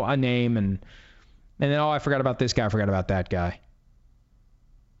a name and then, I forgot about this guy, I forgot about that guy.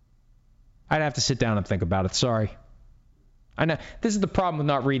 I'd have to sit down and think about it. Sorry. I know this is the problem with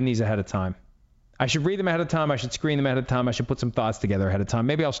not reading these ahead of time. I should read them ahead of time. I should screen them ahead of time. I should put some thoughts together ahead of time.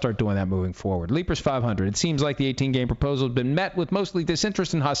 Maybe I'll start doing that moving forward. Leapers 500. It seems like the 18-game proposal has been met with mostly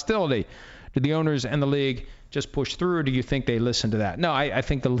disinterest and hostility. Do the owners and the league just push through, or do you think they listen to that? No, I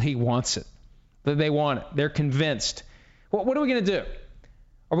think the league wants it. They want it. They're convinced. What are we going to do?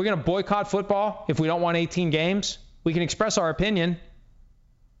 Are we going to boycott football if we don't want 18 games? We can express our opinion.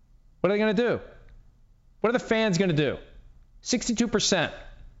 What are they going to do? What are the fans going to do? 62%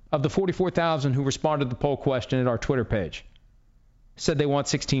 of the 44,000 who responded to the poll question at our Twitter page said they want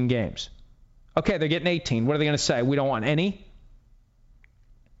 16 games. Okay, they're getting 18. What are they going to say? We don't want any?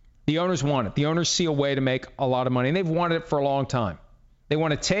 The owners want it. The owners see a way to make a lot of money, and they've wanted it for a long time. They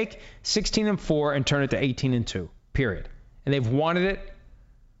want to take 16-4 and turn it to 18-2, period. And they've wanted it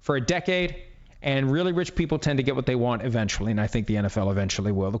for a decade, and really rich people tend to get what they want eventually, and I think the NFL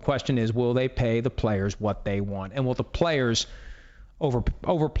eventually will. The question is, will they pay the players what they want, and will the players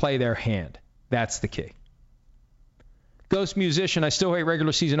overplay their hand? That's the key. Ghost Musician, I still hate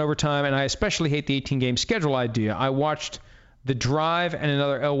regular season overtime, and I especially hate the 18-game schedule idea. I watched the Drive and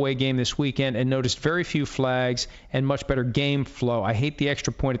another Elway game this weekend and noticed very few flags and much better game flow. I hate the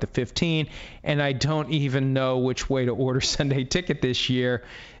extra point at the 15, and I don't even know which way to order Sunday ticket this year.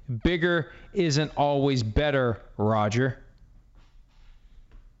 Bigger isn't always better, Roger.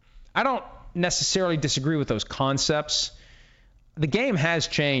 I don't necessarily disagree with those concepts. The game has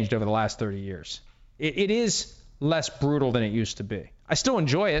changed over the last 30 years. It is less brutal than it used to be. I still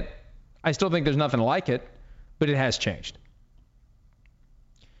enjoy it. I still think there's nothing like it, but it has changed.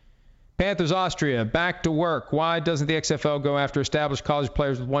 Panthers Austria, back to work. Why doesn't the XFL go after established college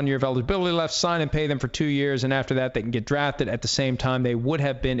players with 1 year of eligibility left, sign and pay them for 2 years, and after that they can get drafted at the same time they would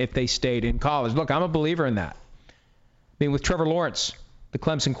have been if they stayed in college? Look, I'm a believer in that. I mean, with Trevor Lawrence, the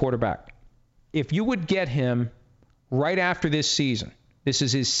Clemson quarterback, if you would get him right after this season, this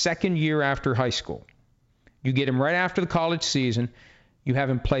is his second year after high school, you get him right after the college season, you have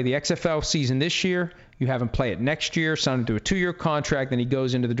him play the XFL season this year, you have him play it next year, sign him to a 2-year contract, then he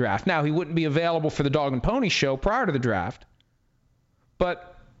goes into the draft. Now, he wouldn't be available for the Dog and Pony show prior to the draft,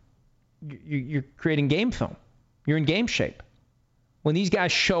 but you're creating game film. You're in game shape. When these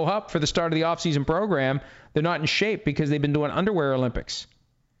guys show up for the start of the offseason program, they're not in shape because they've been doing underwear Olympics.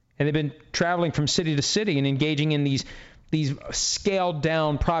 And they've been traveling from city to city and engaging in these scaled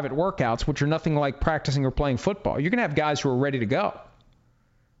down private workouts, which are nothing like practicing or playing football. You're going to have guys who are ready to go.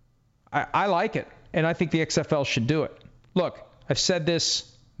 I like it, and I think the XFL should do it. Look, I've said this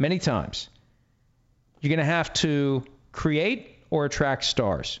many times. You're going to have to create or attract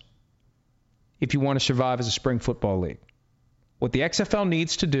stars if you want to survive as a spring football league. What the XFL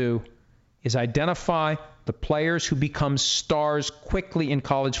needs to do is identify the players who become stars quickly in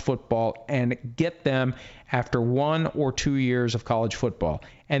college football and get them after 1 or 2 years of college football.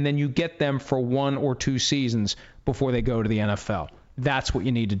 And then you get them for 1 or 2 seasons before they go to the NFL. That's what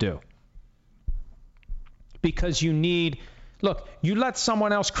you need to do. Because you let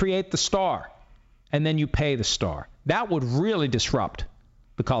someone else create the star, and then you pay the star. That would really disrupt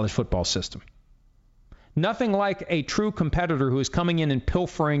the college football system. Nothing like a true competitor who is coming in and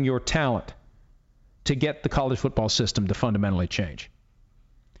pilfering your talent to get the college football system to fundamentally change.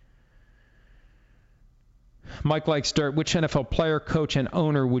 Mike likes dirt. Which NFL player, coach, and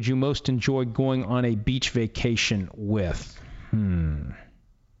owner would you most enjoy going on a beach vacation with?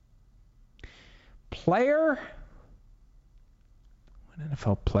 Player? What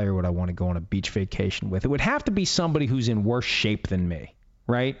NFL player would I want to go on a beach vacation with? It would have to be somebody who's in worse shape than me,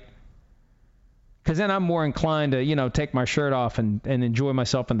 right? Because then I'm more inclined to, take my shirt off and enjoy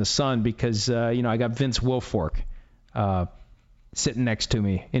myself in the sun because, I got Vince Wilfork sitting next to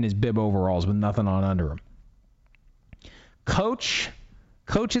me in his bib overalls with nothing on under him. Coach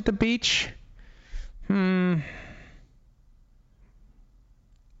at the beach?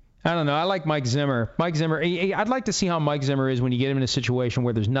 I don't know. I like Mike Zimmer. I'd like to see how Mike Zimmer is when you get him in a situation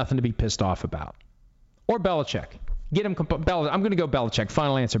where there's nothing to be pissed off about. Or Belichick. I'm going to go Belichick.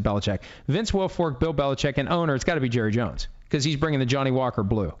 Final answer, Belichick. Vince Wilfork, Bill Belichick, and owner, it's got to be Jerry Jones because he's bringing the Johnny Walker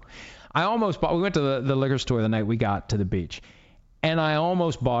Blue. We went to the liquor store the night we got to the beach, and I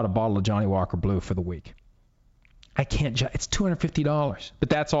almost bought a bottle of Johnny Walker Blue for the week. I can't. It's $250, but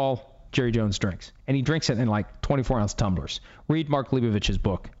that's all Jerry Jones drinks, and he drinks it in like 24-ounce tumblers. Read Mark Leibovich's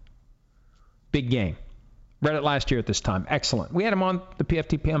book. Big game. Read it last year at this time. Excellent. We had him on the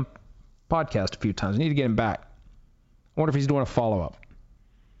PFTPM podcast a few times. We need to get him back. I wonder if he's doing a follow-up.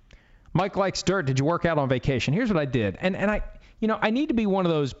 Mike likes dirt. Did you work out on vacation? Here's what I did. And I need to be one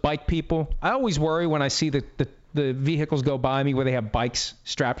of those bike people. I always worry when I see the vehicles go by me where they have bikes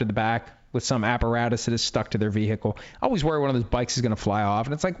strapped to the back with some apparatus that is stuck to their vehicle. I always worry one of those bikes is going to fly off.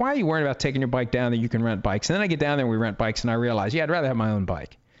 And it's like, why are you worried about taking your bike down that you can rent bikes? And then I get down there and we rent bikes, and I realize, I'd rather have my own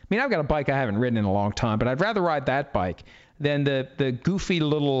bike. I mean, I've got a bike I haven't ridden in a long time, but I'd rather ride that bike than the goofy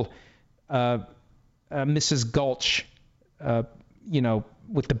little Mrs. Gulch,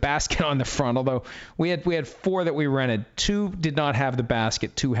 with the basket on the front. Although we had 4 that we rented. 2 did not have the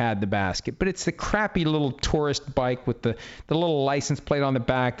basket, 2 had the basket. But it's the crappy little tourist bike with the little license plate on the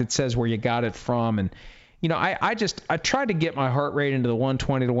back that says where you got it from. And I tried to get my heart rate into the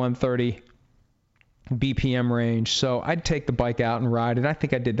 120 to 130 BPM range. So I'd take the bike out and ride it. I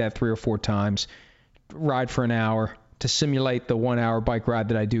think I did that 3 or 4 times. Ride for an hour to simulate the 1 hour bike ride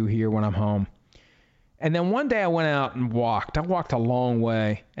that I do here when I'm home. And then one day I went out and walked. I walked a long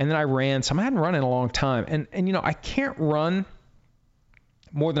way, and then I ran some. I hadn't run in a long time. And I can't run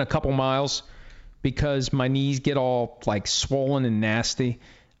more than a couple miles because my knees get all like swollen and nasty.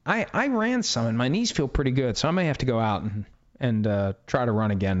 I ran some, and my knees feel pretty good, so I may have to go out and try to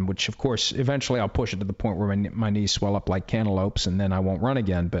run again, which, of course, eventually I'll push it to the point where my knees swell up like cantaloupes, and then I won't run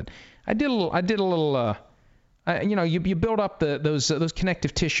again. But I did a little you build up those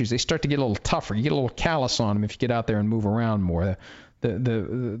connective tissues. They start to get a little tougher. You get a little callus on them if you get out there and move around more.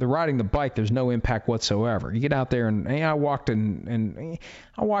 The riding the bike, there's no impact whatsoever. You get out there and I walked and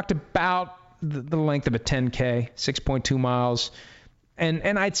I walked about the length of a 10K, 6.2 miles,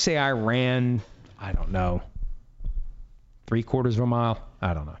 and I'd say I ran, I don't know, 3/4 of a mile.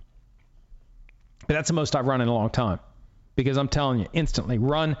 I don't know, but that's the most I've run in a long time. Because I'm telling you, instantly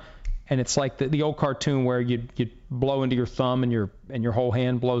run. And it's like the old cartoon where you blow into your thumb and your whole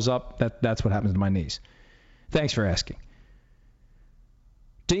hand blows up. That's what happens to my knees. Thanks for asking.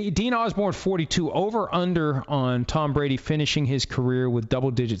 Dean Osborne, 42, over under on Tom Brady finishing his career with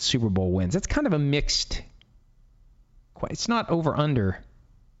double-digit Super Bowl wins. That's kind of a mixed. It's not over under.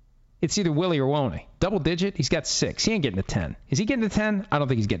 It's either will he or won't he. Double-digit, he's got 6. He ain't getting to 10. Is he getting to 10? I don't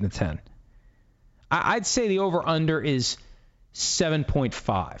think he's getting to 10. I'd say the over under is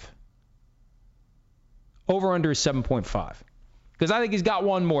 7.5. Over-under is 7.5. Because I think he's got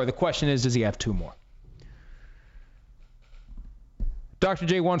 1 more. The question is, does he have 2 more? Dr.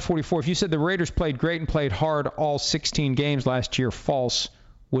 J, 144, if you said the Raiders played great and played hard all 16 games last year, false,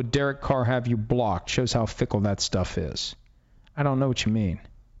 would Derek Carr have you blocked? Shows how fickle that stuff is. I don't know what you mean.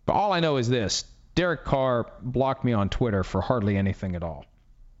 But all I know is this. Derek Carr blocked me on Twitter for hardly anything at all.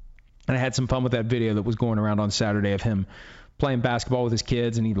 And I had some fun with that video that was going around on Saturday of him playing basketball with his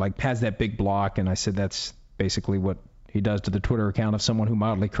kids, and he has that big block, and I said that's basically what he does to the Twitter account of someone who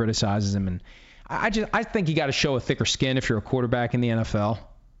mildly criticizes him. And I think you got to show a thicker skin if you're a quarterback in the NFL. I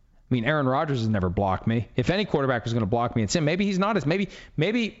mean, Aaron Rodgers has never blocked me. If any quarterback was going to block me, it's him. Maybe he's not as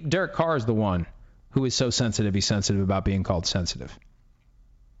maybe Derek Carr is the one who is so sensitive. He's sensitive about being called sensitive.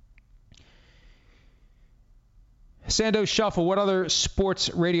 Sando Shuffle, what other sports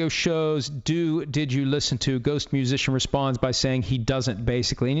radio shows did you listen to? Ghost Musician responds by saying he doesn't,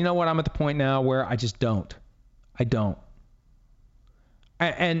 basically. And you know what? I'm at the point now where I just don't. I don't.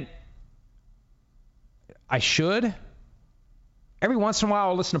 And I should. Every once in a while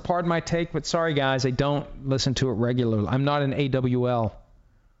I'll listen to Pardon My Take, but sorry, guys, I don't listen to it regularly. I'm not an AWL.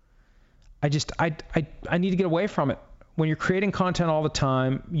 I need to get away from it. When you're creating content all the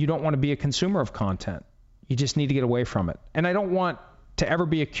time, you don't want to be a consumer of content. You just need to get away from it. And I don't want to ever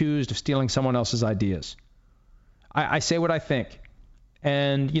be accused of stealing someone else's ideas. I say what I think.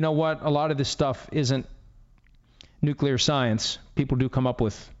 And you know what? A lot of this stuff isn't nuclear science. People do come up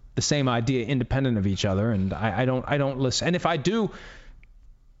with the same idea independent of each other, and I don't listen. And if I do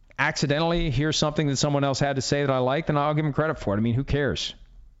accidentally hear something that someone else had to say that I like, then I'll give them credit for it. I mean, who cares?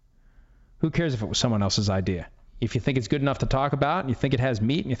 Who cares if it was someone else's idea? If you think it's good enough to talk about, and you think it has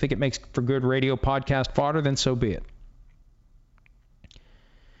meat, and you think it makes for good radio podcast fodder, then so be it.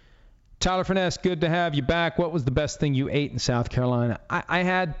 Tyler Finesse, good to have you back. What was the best thing you ate in South Carolina? I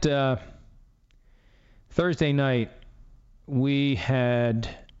had Thursday night, we had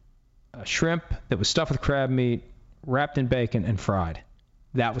a shrimp that was stuffed with crab meat, wrapped in bacon, and fried.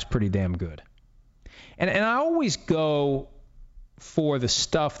 That was pretty damn good. And I always go for the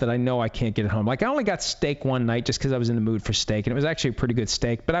stuff that I know I can't get at home. Like I only got steak one night just because I was in the mood for steak, and it was actually a pretty good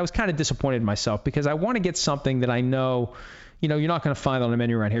steak, but I was kind of disappointed in myself because I want to get something that I know, you're not going to find on the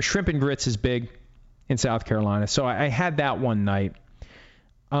menu around here. Shrimp and grits is big in South Carolina, so I had that one night.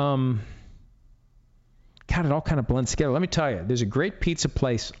 God, it all kind of blends together. Let me tell you, there's a great pizza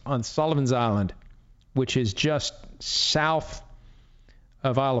place on Sullivan's Island, which is just south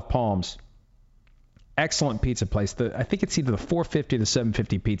of Isle of Palms. Excellent pizza place. I think it's either the 450 or the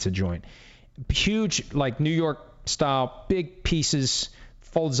 750 pizza joint. Huge, like New York style, big pieces,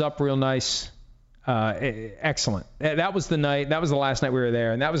 folds up real nice. Excellent. That was the night. That was the last night we were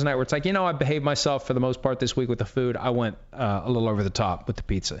there, and that was the night where it's like, I behaved myself for the most part this week with the food. I went a little over the top with the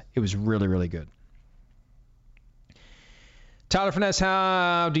pizza. It was really, really good. Tyler Finesse,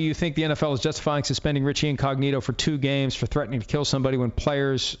 how do you think the NFL is justifying suspending Richie Incognito for 2 games for threatening to kill somebody when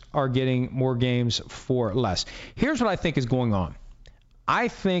players are getting more games for less? Here's what I think is going on. I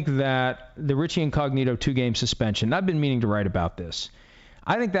think that the Richie Incognito 2-game suspension, I've been meaning to write about this.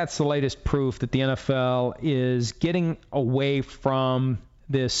 I think that's the latest proof that the NFL is getting away from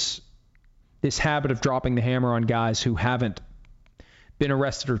this habit of dropping the hammer on guys who haven't been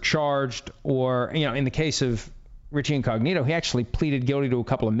arrested or charged, or, in the case of Richie Incognito, he actually pleaded guilty to a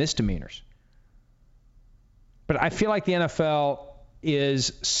couple of misdemeanors. But I feel like the NFL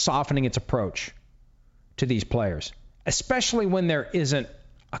is softening its approach to these players, especially when there isn't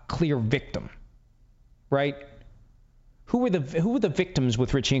a clear victim, right? Who were the victims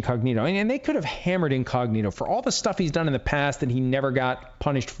with Richie Incognito? And they could have hammered Incognito for all the stuff he's done in the past that he never got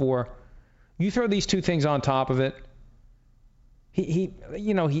punished for. You throw these 2 things on top of it. He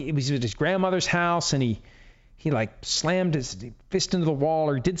was at his grandmother's house, and he slammed his fist into the wall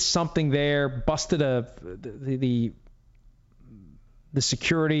or did something there, busted the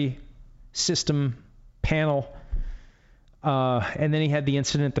security system panel, and then he had the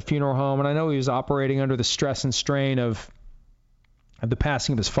incident at the funeral home. And I know he was operating under the stress and strain of the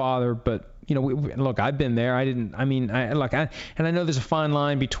passing of his father, but look, I've been there. I know there's a fine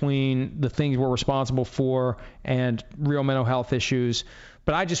line between the things we're responsible for and real mental health issues.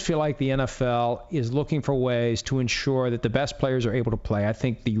 But I just feel like the NFL is looking for ways to ensure that the best players are able to play. I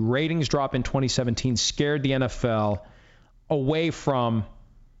think the ratings drop in 2017 scared the NFL away from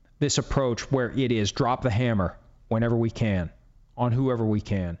this approach where it is drop the hammer whenever we can, on whoever we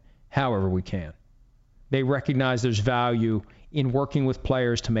can, however we can. They recognize there's value in working with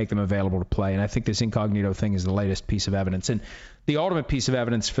players to make them available to play. And I think this Incognito thing is the latest piece of evidence. And the ultimate piece of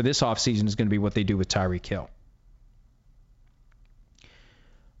evidence for this offseason is going to be what they do with Tyreek Hill.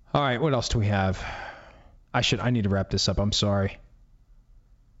 All right, what else do we have? I need to wrap this up. I'm sorry.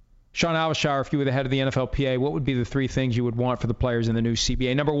 Sean Alvashire, if you were the head of the NFLPA, what would be the 3 things you would want for the players in the new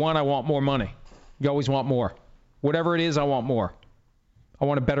CBA? Number 1, I want more money. You always want more. Whatever it is, I want more. I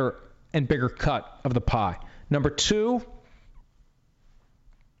want a better and bigger cut of the pie. Number 2,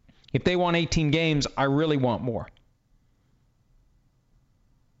 if they want 18 games, I really want more.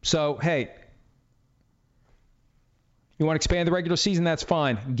 So, hey, you want to expand the regular season? That's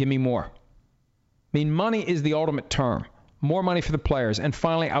fine. Give me more. Money is the ultimate term. More money for the players. And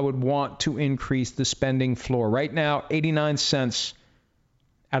finally, I would want to increase the spending floor. Right now, 89 cents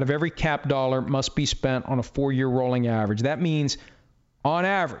out of every cap dollar must be spent on a 4-year rolling average. That means, on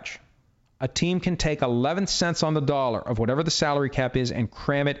average, a team can take 11 cents on the dollar of whatever the salary cap is and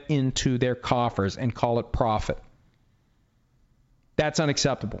cram it into their coffers and call it profit. That's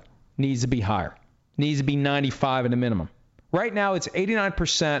unacceptable. Needs to be higher. Needs to be 95 at a minimum. Right now, it's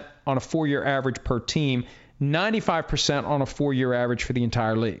 89% on a 4-year average per team, 95% on a 4-year average for the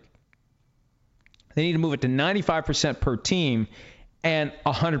entire league. They need to move it to 95% per team and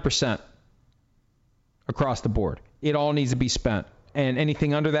 100% across the board. It all needs to be spent. And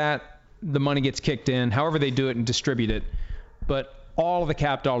anything under that, the money gets kicked in, however they do it and distribute it. But all of the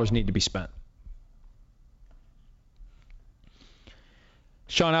cap dollars need to be spent.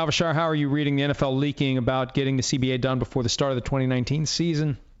 Sean Alvashire, how are you reading the NFL leaking about getting the CBA done before the start of the 2019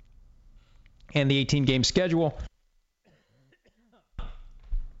 season and the 18-game schedule?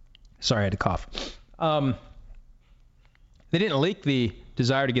 Sorry, I had to cough. They didn't leak the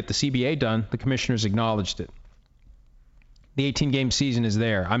desire to get the CBA done. The commissioners acknowledged it. The 18-game season is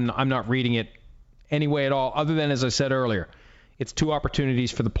there. I'm not reading it any way at all, other than, as I said earlier, it's 2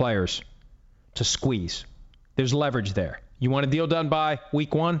 opportunities for the players to squeeze. There's leverage there. You want a deal done by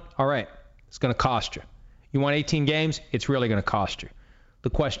week 1? All right. It's going to cost you. You want 18 games? It's really going to cost you.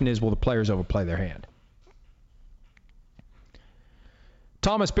 The question is, will the players overplay their hand?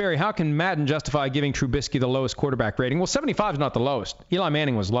 Thomas Berry, how can Madden justify giving Trubisky the lowest quarterback rating? Well, 75 is not the lowest. Eli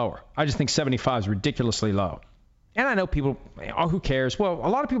Manning was lower. I just think 75 is ridiculously low. And I know people, oh, who cares? Well, a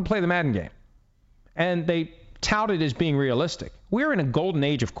lot of people play the Madden game. And they tout it as being realistic. We're in a golden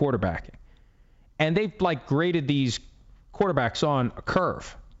age of quarterbacking. And they've graded these quarterbacks on a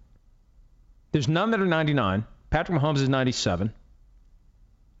curve. There's none that are 99. Patrick Mahomes is 97.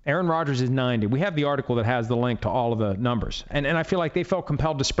 Aaron Rodgers is 90. We have the article that has the link to all of the numbers. And I feel like they felt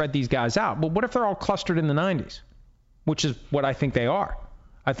compelled to spread these guys out. But what if they're all clustered in the 90s? Which is what I think they are.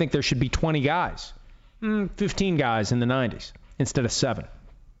 I think there should be 20 guys. 15 guys in the 90s instead of 7.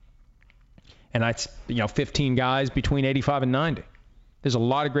 And that's 15 guys between 85 and 90. There's a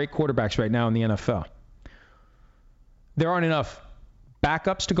lot of great quarterbacks right now in the NFL. There aren't enough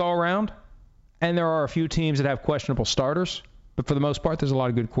backups to go around, and there are a few teams that have questionable starters. But for the most part, there's a lot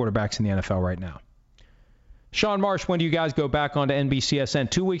of good quarterbacks in the NFL right now. Sean Marsh, when do you guys go back onto NBCSN?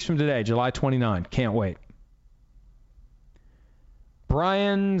 2 weeks from today, July 29. Can't wait.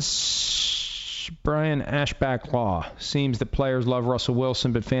 Brian Ashback Law. Seems that players love Russell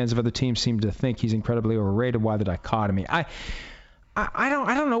Wilson, but fans of other teams seem to think he's incredibly overrated. Why the dichotomy? I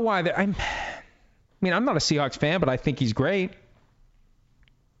don't know why. I'm not a Seahawks fan, but I think he's great.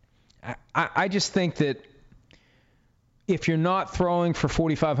 I just think that if you're not throwing for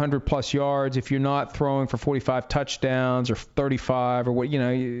 4,500 plus yards, if you're not throwing for 45 touchdowns or 35 or what,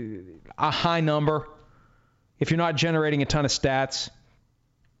 a high number, if you're not generating a ton of stats,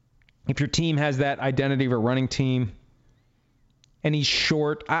 if your team has that identity of a running team and he's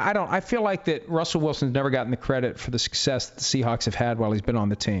short, I feel like that Russell Wilson's never gotten the credit for the success that the Seahawks have had while he's been on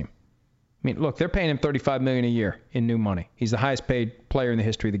the team. I mean, look, they're paying him $35 million a year in new money. He's the highest paid player in the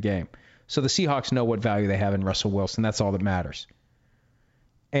history of the game. So the Seahawks know what value they have in Russell Wilson. That's all that matters.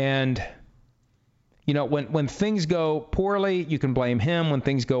 And, when things go poorly, you can blame him. When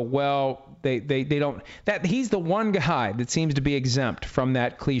things go well, they don't. He's the one guy that seems to be exempt from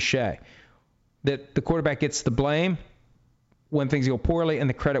that cliche that the quarterback gets the blame when things go poorly and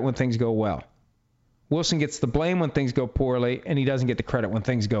the credit when things go well. Wilson gets the blame when things go poorly, and he doesn't get the credit when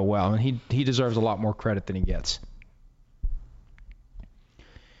things go well. And he deserves a lot more credit than he gets.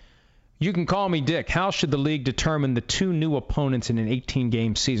 You can call me Dick. How should the league determine the two new opponents in an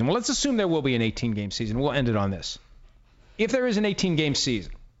 18-game season? Well, let's assume there will be an 18-game season. We'll end it on this. If there is an 18-game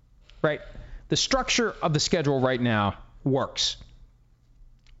season, right, the structure of the schedule right now works.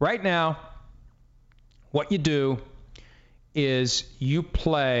 Right now, what you do is you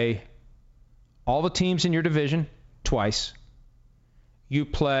play all the teams in your division twice. You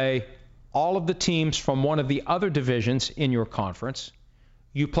play all of the teams from one of the other divisions in your conference.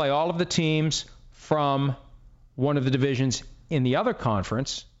 You play all of the teams from one of the divisions in the other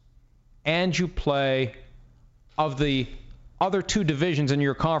conference, and you play of the other two divisions in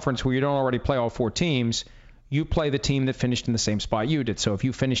your conference where you don't already play all four teams, you play the team that finished in the same spot you did. So if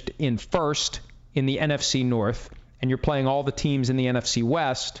you finished in first in the NFC North and you're playing all the teams in the NFC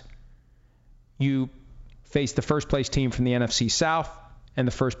West, you face the first place team from the NFC South and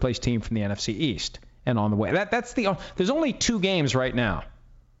the first place team from the NFC East. And on the way, there's only two games right now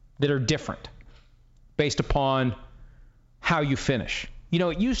that are different based upon how you finish.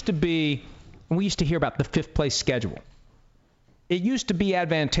 It used to be, and we used to hear about the fifth place schedule. It used to be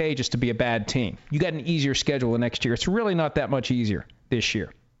advantageous to be a bad team. You got an easier schedule the next year. It's really not that much easier this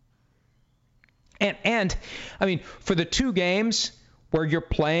year. And for the two games where you're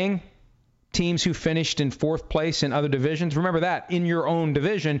playing teams who finished in fourth place in other divisions, remember that in your own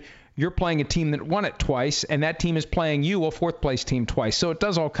division, you're playing a team that won it twice, and that team is playing you, a fourth-place team, twice. So it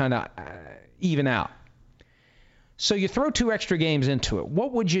does all kind of even out. So you throw two extra games into it.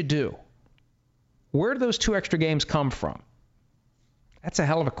 What would you do? Where do those two extra games come from? That's a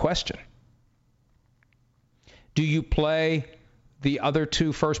hell of a question. Do you play the other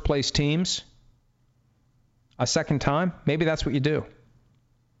two first-place teams a second time? Maybe that's what you do.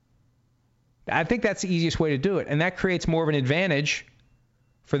 I think that's the easiest way to do it, and that creates more of an advantage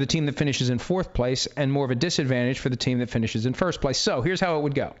for the team that finishes in fourth place and more of a disadvantage for the team that finishes in first place. So here's how it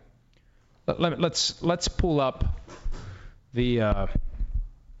would go. Let's pull up the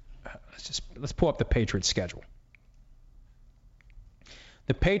let's pull up the Patriots schedule.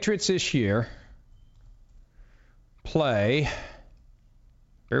 The Patriots this year play,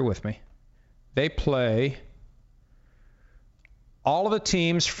 bear with me, they play all of the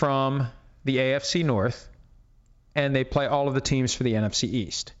teams from the AFC North, and they play all of the teams for the NFC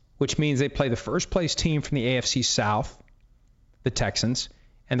East, which means they play the first place team from the AFC South, the Texans,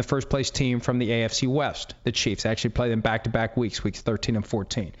 and the first place team from the AFC West, the Chiefs. They actually play them back-to-back weeks 13 and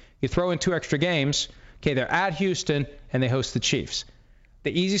 14. You throw in two extra games, okay, they're at Houston, and they host the Chiefs.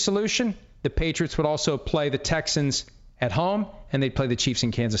 The easy solution, the Patriots would also play the Texans at home, and they'd play the Chiefs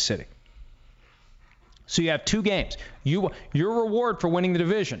in Kansas City. So you have two games. Your reward for winning the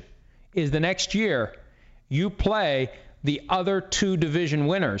division is the next year you play the other two division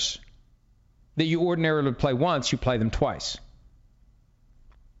winners that you ordinarily would play once, you play them twice.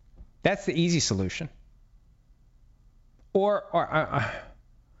 That's the easy solution. But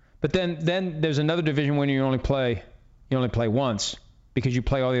then there's another division winner you only play once because you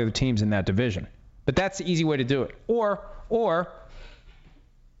play all the other teams in that division. But that's the easy way to do it. Or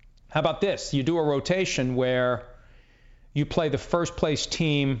how about this? You do a rotation where you play the first place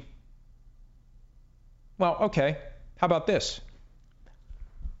team. Well, okay. How about this?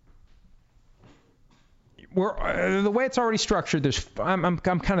 the way it's already structured, I'm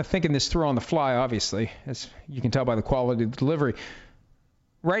kind of thinking this through on the fly, obviously, as you can tell by the quality of the delivery.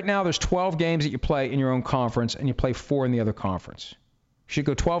 Right now, there's 12 games that you play in your own conference, and you play 4 in the other conference. You should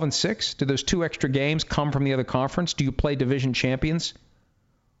go 12-6. Do those 2 extra games come from the other conference? Do you play division champions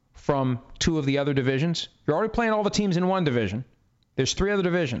from 2 of the other divisions? You're already playing all the teams in one division. There's 3 other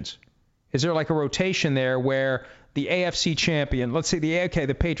divisions. Is there like a rotation there where the AFC champion, let's say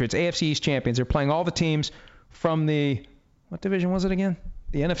the Patriots, AFC East champions, are playing all the teams from what division was it again?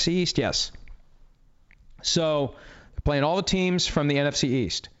 The NFC East, yes. So they're playing all the teams from the NFC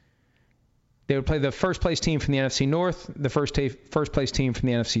East. They would play the first place team from the NFC North, the first place team from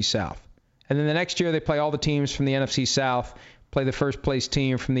the NFC South. And then the next year they play all the teams from the NFC South, play the first place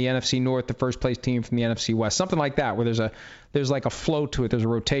team from the NFC North, the first place team from the NFC West, something like that, where there's like a flow to it, there's a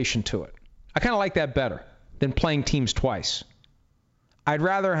rotation to it. I kind of like that better than playing teams twice. I'd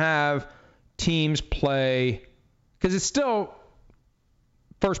rather have teams play, because it's still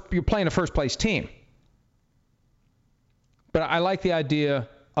you're playing a first place team. But I like the idea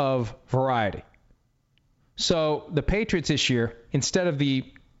of variety. So the Patriots this year, instead of the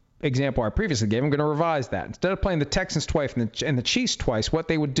example I previously gave, I'm going to revise that. Instead of playing the Texans twice and the Chiefs twice, what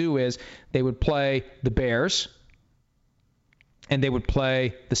they would do is they would play the Bears and they would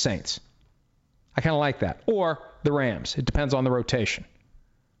play the Saints. I kind of like that. Or the Rams. It depends on the rotation.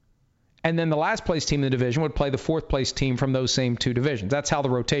 And then the last place team in the division would play the 4th place team from those same 2 divisions. That's how the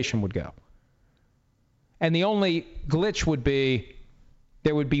rotation would go. And the only glitch would be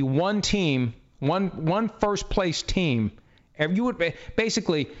there would be one team, one first place team. You would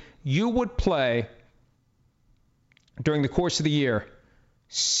play during the course of the year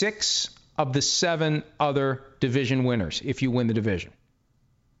 6 of the 7 other division winners if you win the division.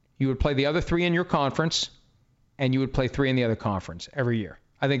 You would play the other 3 in your conference, and you would play 3 in the other conference every year.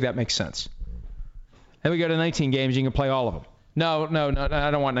 I think that makes sense. And we go to 19 games, you can play all of them. No,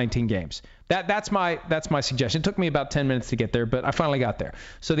 I don't want 19 games. That's my suggestion. It took me about 10 minutes to get there, but I finally got there.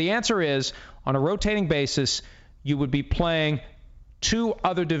 So the answer is, on a rotating basis, you would be playing 2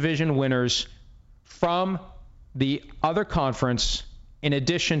 other division winners from the other conference in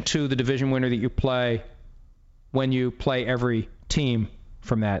addition to the division winner that you play when you play every team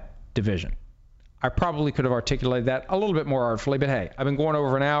from that division. I probably could have articulated that a little bit more artfully, but hey, I've been going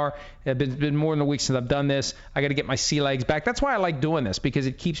over an hour. It's been more than a week since I've done this. I got to get my sea legs back. That's why I like doing this, because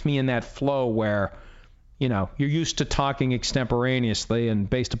it keeps me in that flow where, you're used to talking extemporaneously, and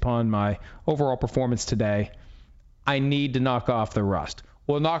based upon my overall performance today, I need to knock off the rust.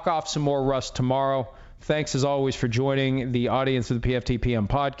 We'll knock off some more rust tomorrow. Thanks, as always, for joining the audience of the PFT PM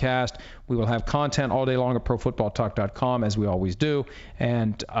podcast. We will have content all day long at ProFootballTalk.com, as we always do,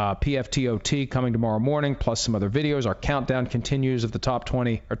 and PFTOT coming tomorrow morning, plus some other videos. Our countdown continues of the top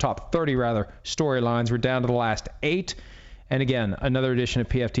 30 storylines. We're down to the last 8. And again, another edition of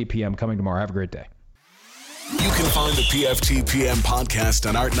PFT PM coming tomorrow. Have a great day. You can find the PFT PM podcast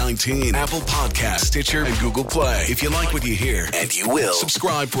on Art19, Apple Podcasts, Stitcher, and Google Play. If you like what you hear, and you will,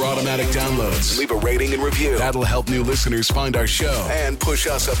 subscribe for automatic downloads. Leave a rating and review. That'll help new listeners find our show and push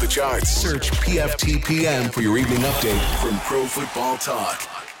us up the charts. Search PFT PM for your evening update from Pro Football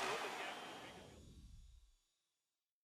Talk.